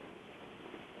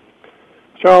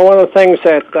 So one of the things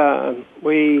that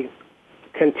we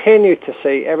continue to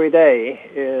see every day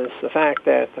is the fact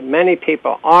that many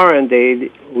people are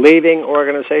indeed leaving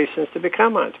organizations to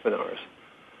become entrepreneurs.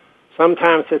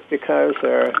 Sometimes it's because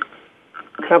their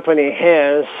company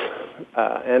has,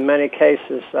 in many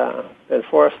cases, been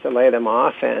forced to lay them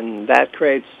off, and that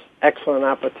creates excellent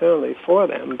opportunity for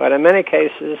them. But in many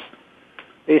cases,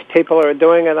 these people are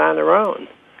doing it on their own.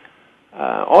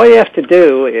 All you have to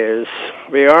do is,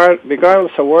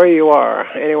 regardless of where you are,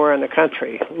 anywhere in the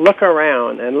country, look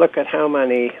around and look at how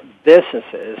many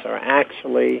businesses are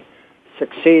actually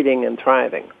succeeding and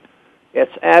thriving.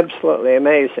 It's absolutely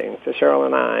amazing to Sheryl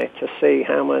and I to see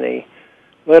how many,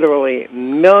 literally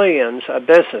millions of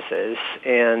businesses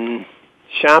in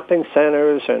shopping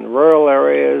centers and rural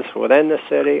areas within the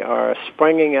city are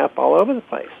springing up all over the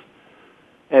place.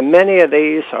 And many of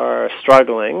these are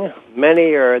struggling.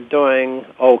 Many are doing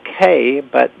okay,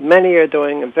 but many are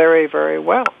doing very, very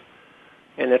well.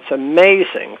 And it's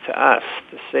amazing to us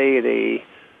to see the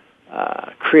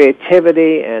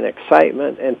creativity and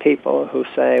excitement in people who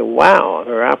say, wow,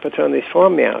 there are opportunities for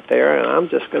me out there, and I'm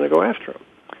just going to go after them.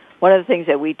 One of the things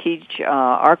that we teach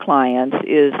our clients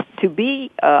is to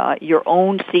be your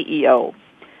own CEO,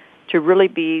 to really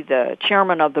be the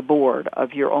chairman of the board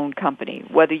of your own company,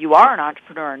 whether you are an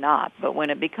entrepreneur or not. But when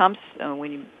it becomes,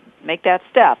 when you make that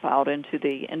step out into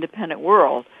the independent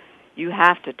world, you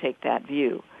have to take that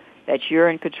view, that you're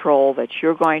in control, that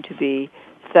you're going to be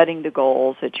setting the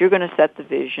goals, that you're going to set the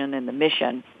vision and the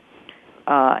mission.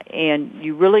 And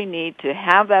you really need to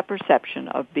have that perception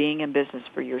of being in business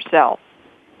for yourself.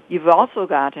 You've also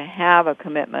got to have a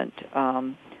commitment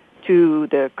to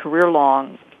the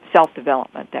career-long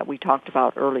self-development that we talked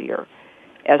about earlier.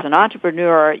 As an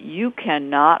entrepreneur, you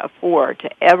cannot afford to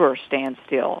ever stand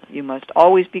still. You must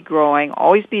always be growing,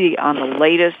 always be on the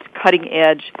latest cutting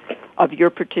edge of your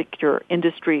particular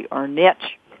industry or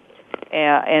niche,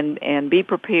 and be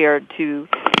prepared to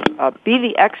be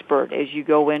the expert as you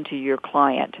go into your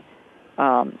client.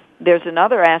 There's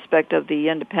another aspect of the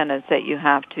independence that you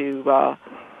have to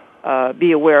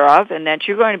be aware of, and that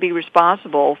you're going to be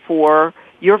responsible for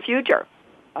your future.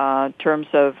 In terms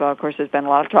of course, there's been a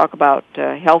lot of talk about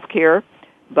health care,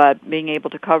 but being able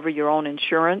to cover your own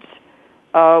insurance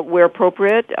where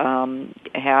appropriate,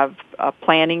 have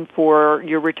planning for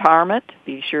your retirement,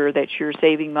 be sure that you're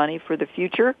saving money for the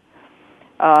future,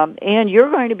 and you're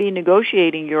going to be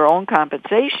negotiating your own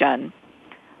compensation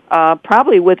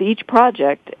probably with each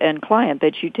project and client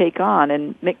that you take on.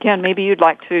 And Ken, maybe you'd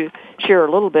like to share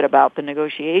a little bit about the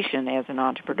negotiation as an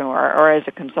entrepreneur or as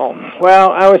a consultant.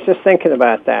 Well, I was just thinking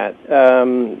about that.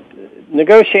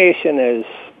 Negotiation is,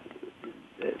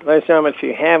 ladies and gentlemen, if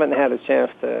you haven't had a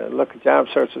chance to look at Job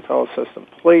Search's whole system,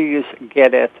 please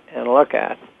get it and look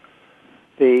at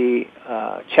the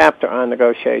chapter on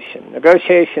negotiation.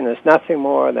 Negotiation is nothing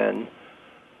more than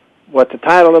what the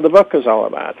title of the book is all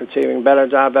about, achieving better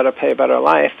job, better pay, better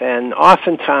life. And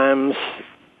oftentimes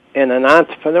in an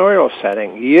entrepreneurial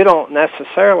setting, you don't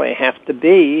necessarily have to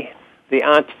be the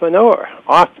entrepreneur.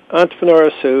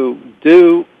 Entrepreneurs who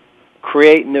do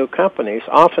create new companies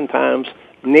oftentimes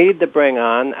need to bring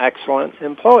on excellent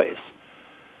employees.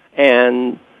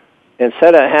 And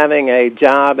instead of having a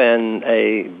job in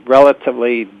a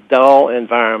relatively dull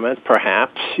environment,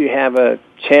 perhaps, you have a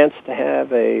chance to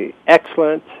have an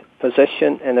excellent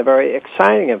position in a very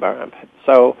exciting environment.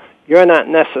 So you're not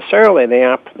necessarily the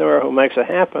entrepreneur who makes it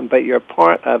happen, but you're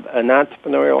part of an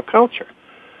entrepreneurial culture.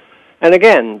 And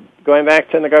again, going back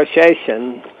to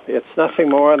negotiation, it's nothing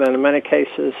more than, in many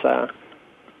cases,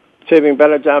 achieving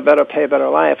better job, better pay, better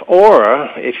life,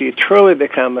 or if you truly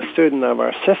become a student of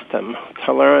our system,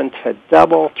 to learn to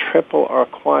double, triple, or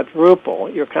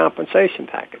quadruple your compensation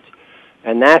package.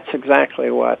 And that's exactly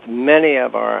what many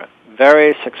of our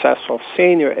very successful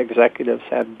senior executives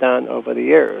have done over the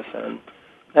years. And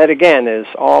that, again, is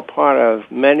all part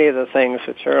of many of the things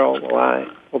that Sheryl and I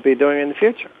will be doing in the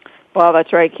future. Well,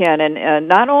 that's right, Ken. And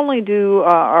not only do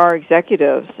our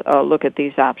executives look at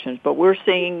these options, but we're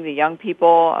seeing the young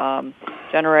people,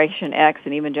 Generation X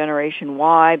and even Generation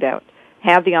Y, that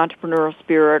have the entrepreneurial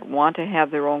spirit, want to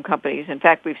have their own companies. In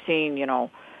fact, we've seen,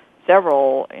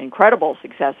 several incredible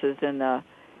successes in the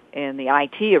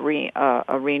IT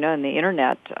arena and the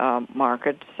internet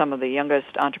market. Some of the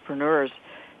youngest entrepreneurs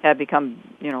have become,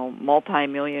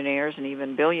 multimillionaires and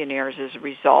even billionaires as a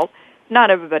result.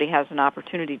 Not everybody has an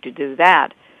opportunity to do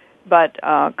that. But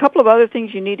a couple of other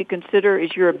things you need to consider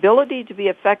is your ability to be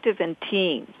effective in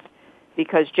teams.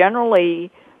 Because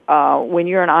generally, when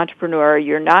you're an entrepreneur,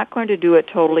 you're not going to do it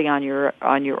totally on your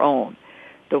own.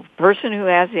 The person who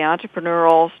has the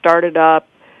entrepreneurial started up,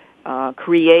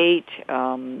 create,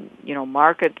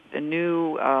 market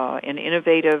new and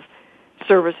innovative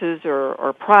services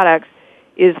or products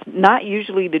is not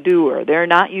usually the doer. They're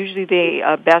not usually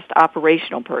the best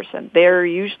operational person. They're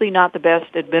usually not the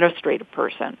best administrative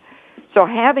person. So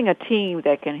having a team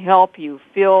that can help you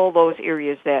fill those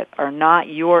areas that are not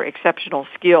your exceptional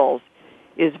skills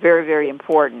is very, very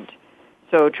important.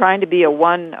 So trying to be a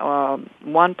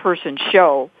one-person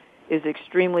show is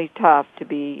extremely tough to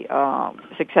be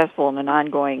successful on an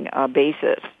ongoing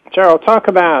basis. Sheryl, talk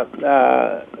about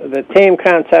the team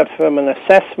concept from an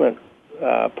assessment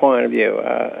point of view.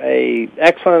 A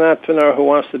excellent entrepreneur who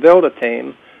wants to build a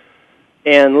team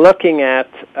and looking at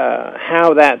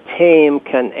how that team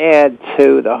can add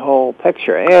to the whole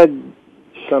picture. Add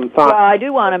some thought. Well, I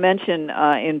do want to mention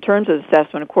in terms of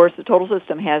assessment, of course, the Total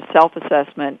System has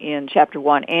self-assessment in Chapter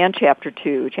 1 and Chapter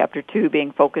 2, Chapter 2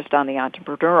 being focused on the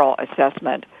entrepreneurial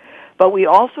assessment. But we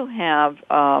also have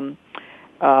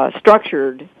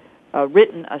structured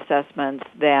written assessments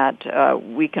that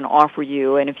we can offer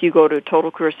you. And if you go to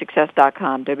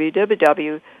TotalCareerSuccess.com,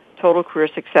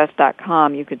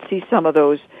 www.TotalCareerSuccess.com, you can see some of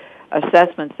those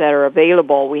assessments that are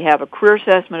available. We have a career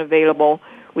assessment available.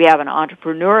 We have an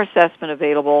entrepreneur assessment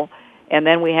available. And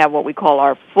then we have what we call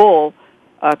our full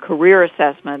career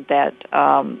assessment that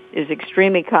is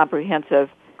extremely comprehensive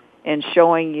in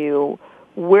showing you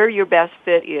where your best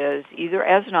fit is, either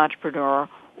as an entrepreneur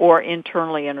or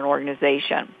internally in an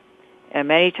organization. And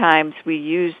many times we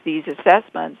use these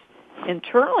assessments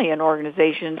internally in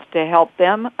organizations to help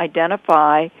them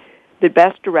identify the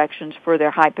best directions for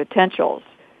their high potentials.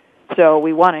 So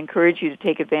we want to encourage you to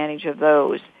take advantage of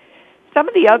those. Some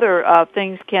of the other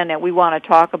things, Ken, that we want to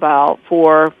talk about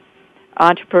for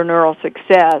entrepreneurial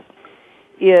success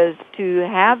is to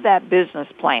have that business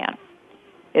plan.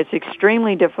 It's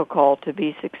extremely difficult to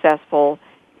be successful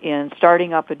in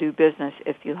starting up a new business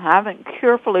if you haven't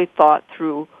carefully thought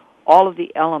through all of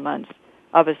the elements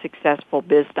of a successful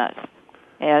business,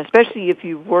 and especially if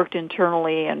you've worked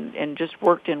internally and just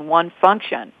worked in one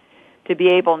function, to be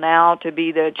able now to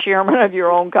be the chairman of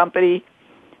your own company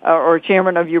or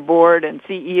chairman of your board and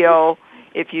CEO,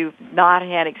 if you've not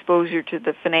had exposure to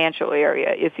the financial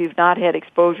area, if you've not had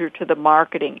exposure to the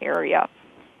marketing area,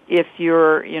 if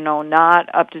you're, not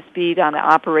up to speed on the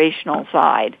operational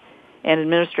side and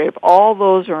administrative, all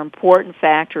those are important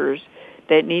factors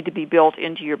that need to be built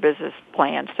into your business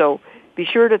plan. So be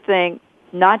sure to think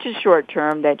not just short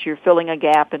term that you're filling a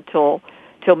gap until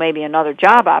till maybe another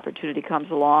job opportunity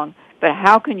comes along, but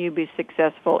how can you be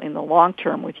successful in the long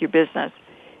term with your business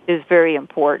is very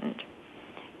important.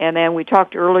 And then we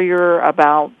talked earlier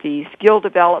about the skill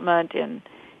development, and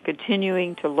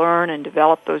continuing to learn and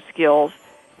develop those skills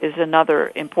is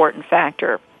another important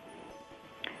factor.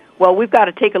 Well, we've got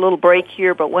to take a little break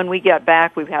here, but when we get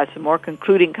back, we've had some more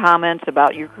concluding comments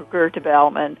about your career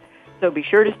development. So be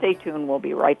sure to stay tuned. We'll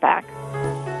be right back.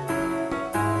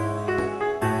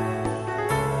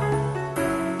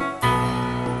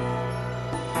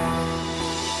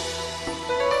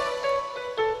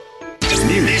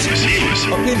 News,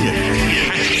 opinion.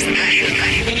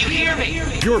 Can you hear me?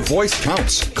 Your voice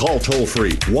counts. Call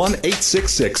toll-free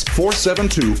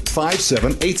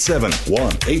 1-866-472-5787.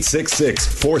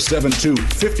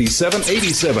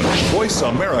 1-866-472-5787.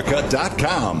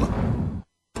 VoiceAmerica.com.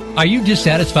 Are you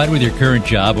dissatisfied with your current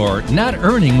job or not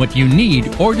earning what you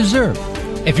need or deserve?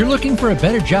 If you're looking for a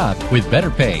better job with better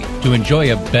pay to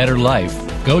enjoy a better life,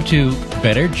 go to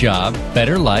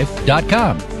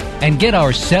betterjobbetterlife.com and get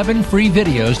our 7 free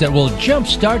videos that will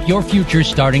jumpstart your future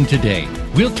starting today.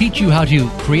 We'll teach you how to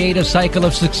create a cycle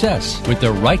of success with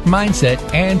the right mindset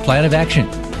and plan of action.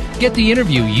 Get the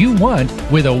interview you want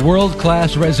with a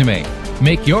world-class resume.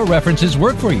 Make your references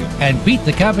work for you and beat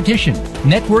the competition.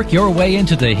 Network your way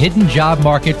into the hidden job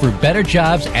market for better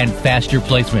jobs and faster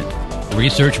placement.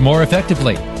 Research more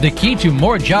effectively. The key to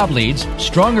more job leads,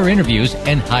 stronger interviews,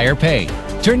 and higher pay.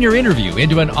 Turn your interview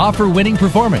into an offer-winning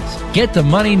performance. Get the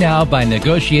money now by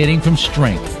negotiating from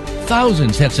strength.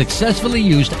 Thousands have successfully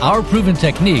used our proven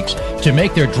techniques to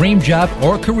make their dream job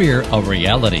or career a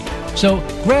reality. So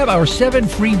grab our 7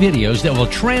 free videos that will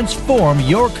transform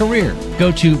your career.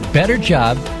 Go to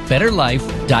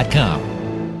betterjobbetterlife.com.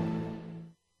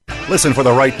 Listen for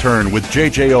The Right Turn with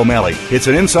J.J. O'Malley. It's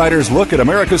an insider's look at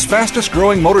America's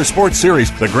fastest-growing motorsports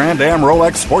series, the Grand Am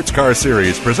Rolex Sports Car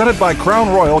Series, presented by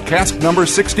Crown Royal Cask Number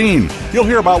 16. You'll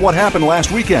hear about what happened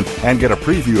last weekend and get a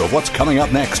preview of what's coming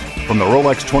up next. From the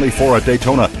Rolex 24 at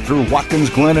Daytona through Watkins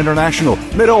Glen International,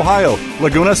 Mid-Ohio,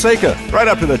 Laguna Seca, right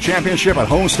up to the championship at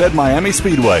Homestead Miami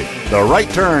Speedway. The Right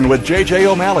Turn with J.J.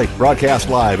 O'Malley, broadcast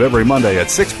live every Monday at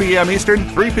 6 p.m. Eastern,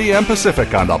 3 p.m.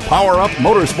 Pacific on the Power Up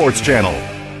Motorsports Channel.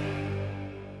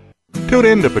 Tune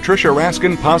in to Patricia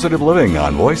Raskin Positive Living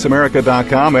on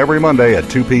VoiceAmerica.com every Monday at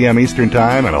 2 p.m. Eastern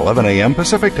Time and 11 a.m.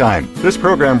 Pacific Time. This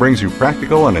program brings you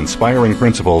practical and inspiring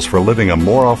principles for living a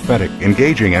more authentic,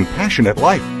 engaging, and passionate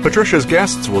life. Patricia's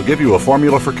guests will give you a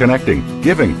formula for connecting,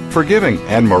 giving, forgiving,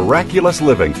 and miraculous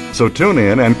living. So tune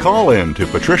in and call in to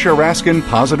Patricia Raskin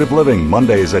Positive Living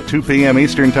Mondays at 2 p.m.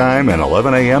 Eastern Time and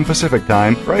 11 a.m. Pacific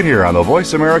Time right here on the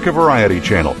Voice America Variety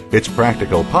Channel. It's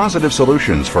practical, positive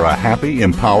solutions for a happy,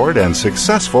 empowered, and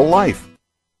successful life.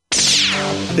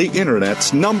 The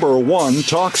Internet's #1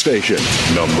 talk station.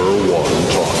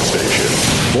 #1 talk station.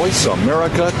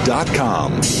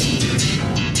 VoiceAmerica.com.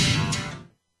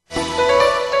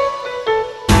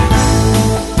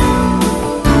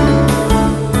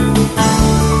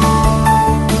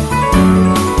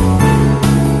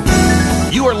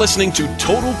 You are listening to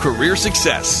Total Career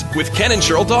Success with Ken and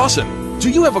Sheryl Dawson. Do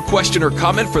you have a question or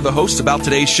comment for the hosts about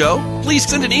today's show? Please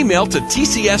send an email to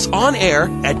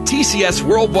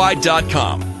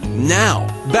tcsonair@tcsworldwide.com. Now,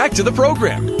 back to the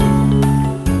program.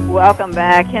 Welcome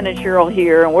back. Ken and Sheryl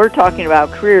here, and we're talking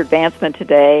about career advancement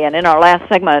today. And in our last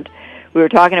segment, we were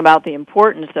talking about the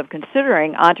importance of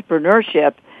considering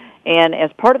entrepreneurship, and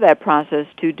as part of that process,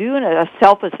 to do a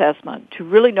self-assessment, to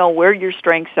really know where your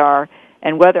strengths are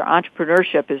and whether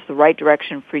entrepreneurship is the right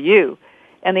direction for you.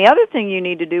 And the other thing you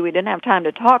need to do, we didn't have time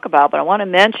to talk about, but I want to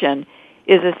mention,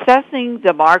 is assessing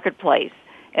the marketplace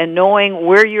and knowing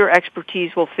where your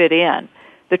expertise will fit in.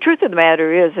 The truth of the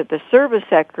matter is that the service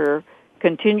sector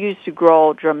continues to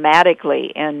grow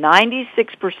dramatically, and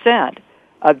 96%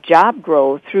 of job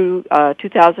growth through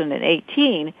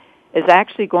 2018 is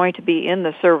actually going to be in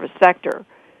the service sector.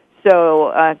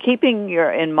 So keeping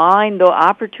in mind the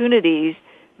opportunities,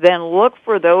 then look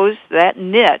for that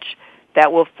niche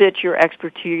that will fit your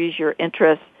expertise, your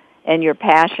interests, and your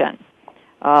passion.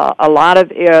 A lot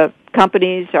of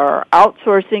companies are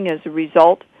outsourcing as a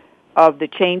result of the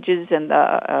changes and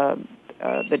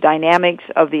the dynamics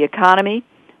of the economy.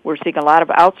 We're seeing a lot of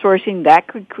outsourcing. That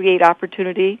could create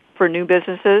opportunity for new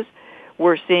businesses.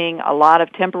 We're seeing a lot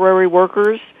of temporary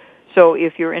workers. So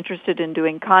if you're interested in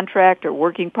doing contract or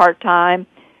working part-time,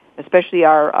 especially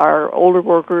our older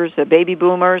workers, the baby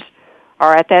boomers,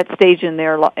 are at that stage in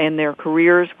their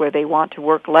careers where they want to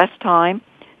work less time.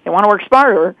 They want to work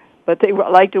smarter, but they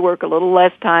like to work a little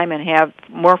less time and have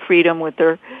more freedom with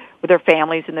their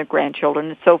families and their grandchildren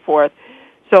and so forth.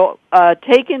 So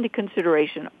take into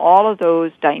consideration all of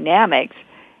those dynamics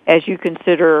as you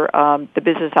consider the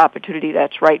business opportunity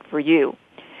that's right for you.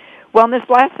 Well, in this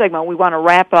last segment, we want to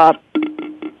wrap up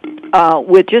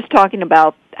with just talking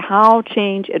about how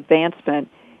change advancement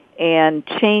and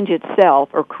change itself,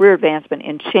 or career advancement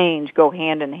and change, go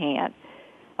hand in hand.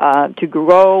 To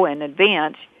grow and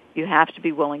advance, you have to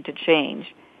be willing to change.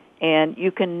 And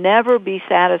you can never be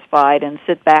satisfied and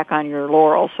sit back on your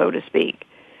laurels, so to speak.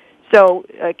 So,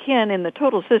 Ken, in the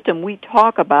Total System, we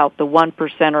talk about the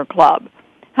 1%er club.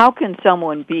 How can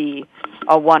someone be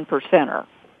a 1%er?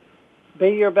 Be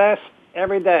your best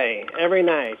every day, every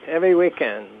night, every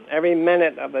weekend, every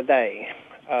minute of the day.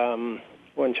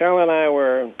 When Sheryl and I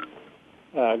were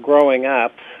growing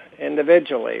up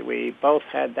individually, we both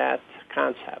had that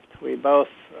concept. We both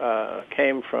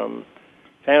came from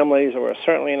families that were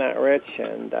certainly not rich,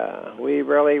 and we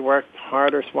really worked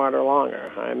harder, smarter,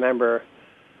 longer. I remember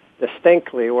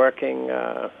distinctly working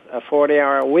a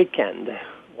 40-hour weekend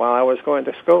while I was going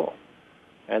to school.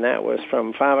 And that was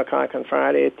from 5 o'clock on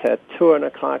Friday to 2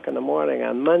 o'clock in the morning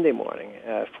on Monday morning.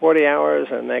 40 hours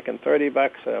and making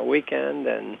 $30 a weekend,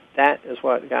 and that is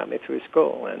what got me through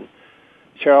school. And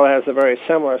Sheryl has a very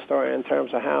similar story in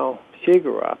terms of how she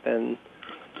grew up. And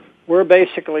we're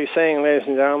basically saying, ladies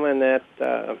and gentlemen,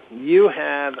 that you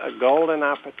have a golden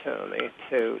opportunity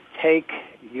to take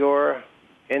your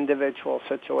individual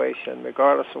situation,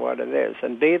 regardless of what it is,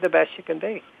 and be the best you can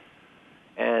be.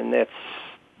 And it's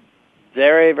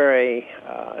very, very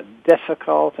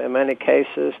difficult in many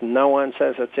cases. No one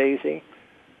says it's easy.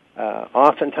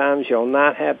 Oftentimes you'll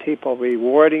not have people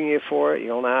rewarding you for it.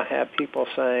 You'll not have people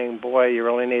saying, boy, you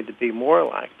really need to be more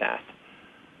like that.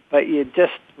 But you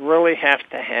just really have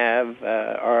to have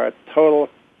our total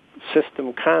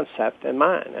system concept in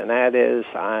mind, and that is,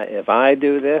 if I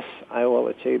do this, I will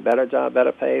achieve better job,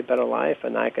 better pay, better life,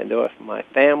 and I can do it for my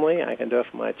family, I can do it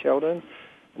for my children,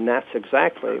 and that's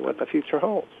exactly what the future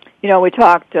holds. You know, we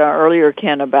talked earlier,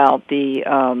 Ken, about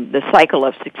the cycle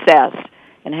of success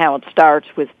and how it starts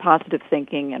with positive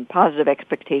thinking and positive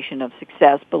expectation of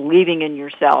success, believing in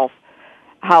yourself,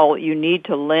 how you need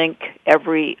to link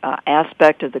every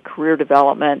aspect of the career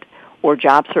development or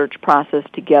job search process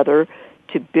together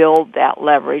to build that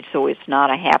leverage so it's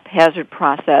not a haphazard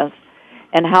process,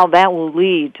 and how that will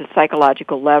lead to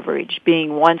psychological leverage,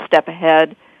 being one step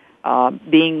ahead,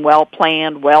 being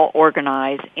well-planned,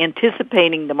 well-organized,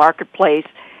 anticipating the marketplace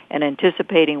and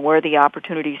anticipating where the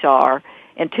opportunities are,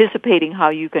 anticipating how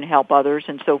you can help others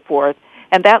and so forth,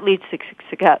 and that leads to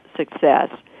success.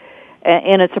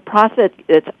 And it's a process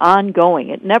that's ongoing.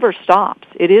 It never stops.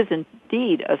 It is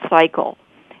indeed a cycle.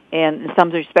 And in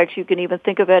some respects, you can even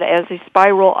think of it as a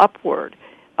spiral upward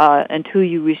until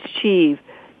you achieve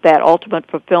that ultimate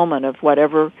fulfillment of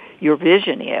whatever your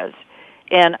vision is.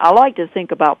 And I like to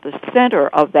think about the center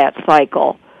of that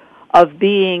cycle of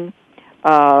being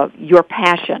your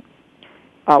passion,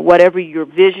 whatever your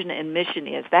vision and mission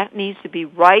is. That needs to be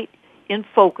right in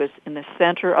focus in the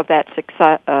center of that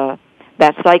success,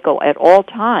 that cycle at all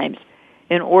times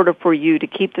in order for you to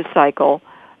keep the cycle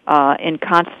in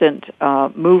constant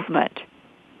movement.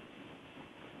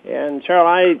 And Sheryl,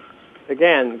 I,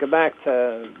 again, go back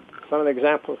to some of the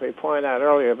examples we pointed out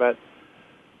earlier, but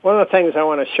one of the things I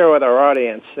want to share with our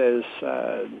audience is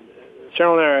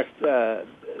Sheryl and I are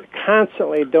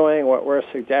constantly doing what we're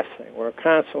suggesting. We're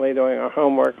constantly doing our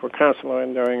homework. We're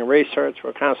constantly doing research.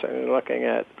 We're constantly looking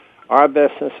at our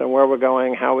business and where we're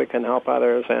going, how we can help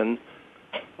others. And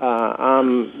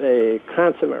I'm a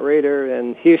consummate reader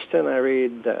in Houston. I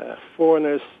read four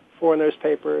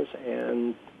newspapers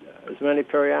and as many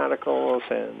periodicals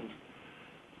and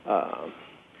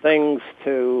things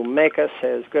to make us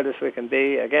as good as we can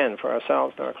be, again, for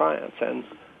ourselves and our clients. And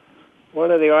one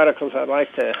of the articles I'd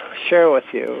like to share with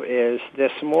you is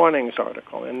this morning's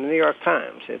article in the New York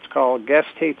Times. It's called Guest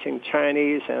Teaching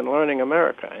Chinese and Learning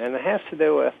America, and it has to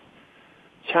do with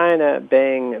China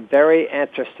being very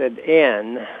interested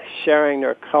in sharing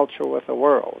their culture with the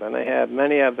world. And they have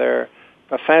many of their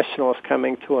professionals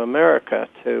coming to America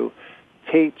to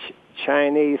teach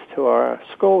Chinese to our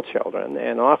school children,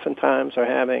 and oftentimes are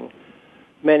having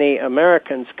many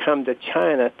Americans come to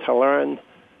China to learn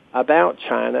about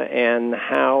China and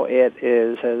how it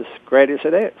is as great as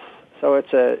it is. So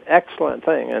it's an excellent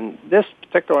thing. And this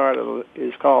particular article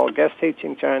is called Guest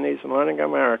Teaching Chinese and Learning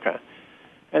America.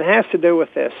 And it has to do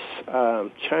with this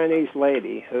Chinese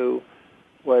lady who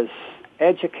was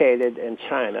educated in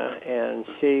China, and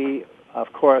she,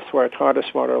 of course, worked harder,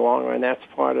 smarter, longer, and that's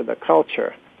part of the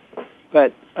culture.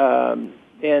 But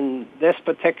in this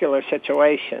particular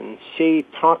situation, she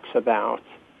talks about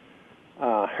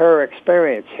her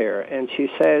experience here, and she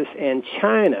says in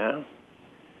China,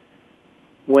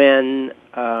 when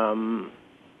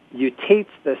you teach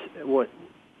this.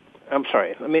 I'm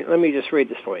sorry. Let me just read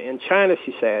this for you. In China,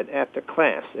 she said, after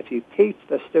class, if you teach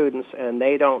the students and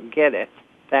they don't get it,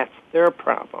 that's their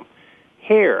problem.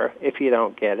 Here, if you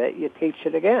don't get it, you teach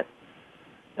it again.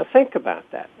 Now think about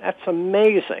that. That's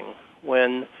amazing.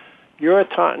 When you're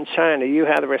taught in China, you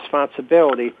have the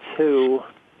responsibility to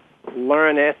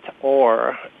learn it,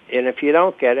 and if you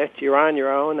don't get it, you're on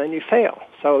your own and you fail.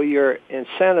 So your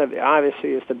incentive,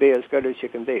 obviously, is to be as good as you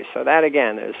can be. So that,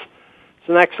 again, it's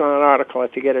an excellent article.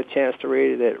 If you get a chance to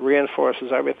read it, it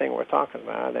reinforces everything we're talking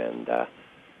about.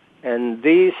 And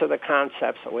these are the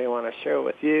concepts that we want to share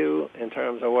with you in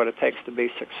terms of what it takes to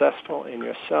be successful in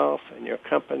yourself, in your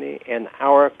company, in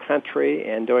our country,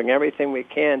 and doing everything we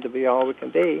can to be all we can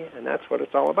be. And that's what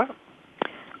it's all about.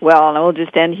 Well, and we'll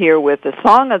just end here with the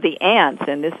Song of the Ants,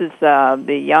 and this is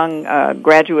the young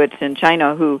graduates in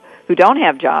China who don't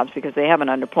have jobs because they have an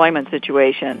unemployment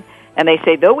situation. And they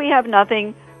say, though we have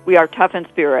nothing, we are tough in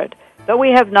spirit. Though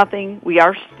we have nothing, we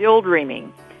are still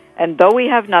dreaming. And though we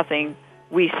have nothing,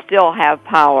 we still have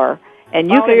power. And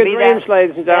you Follow can your be dreams, that,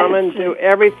 ladies and gentlemen. Do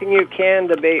everything you can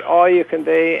to be all you can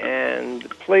be, and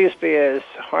please be as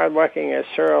hardworking as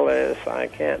Sheryl is. I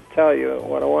can't tell you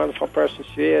what a wonderful person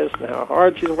she is and how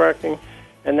hard she's working,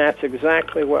 and that's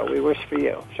exactly what we wish for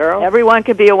you. Sheryl? Everyone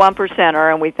can be a 1%er,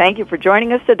 and we thank you for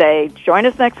joining us today. Join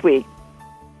us next week.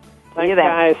 Thanks, you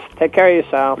guys. Take care of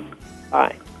yourself.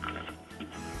 Bye.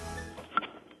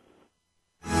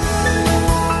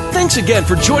 Thanks again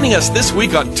for joining us this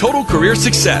week on Total Career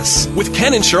Success with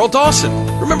Ken and Sheryl Dawson.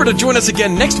 Remember to join us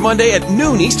again next Monday at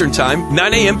noon Eastern Time,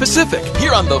 9 a.m. Pacific,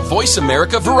 here on the Voice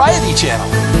America Variety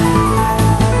Channel.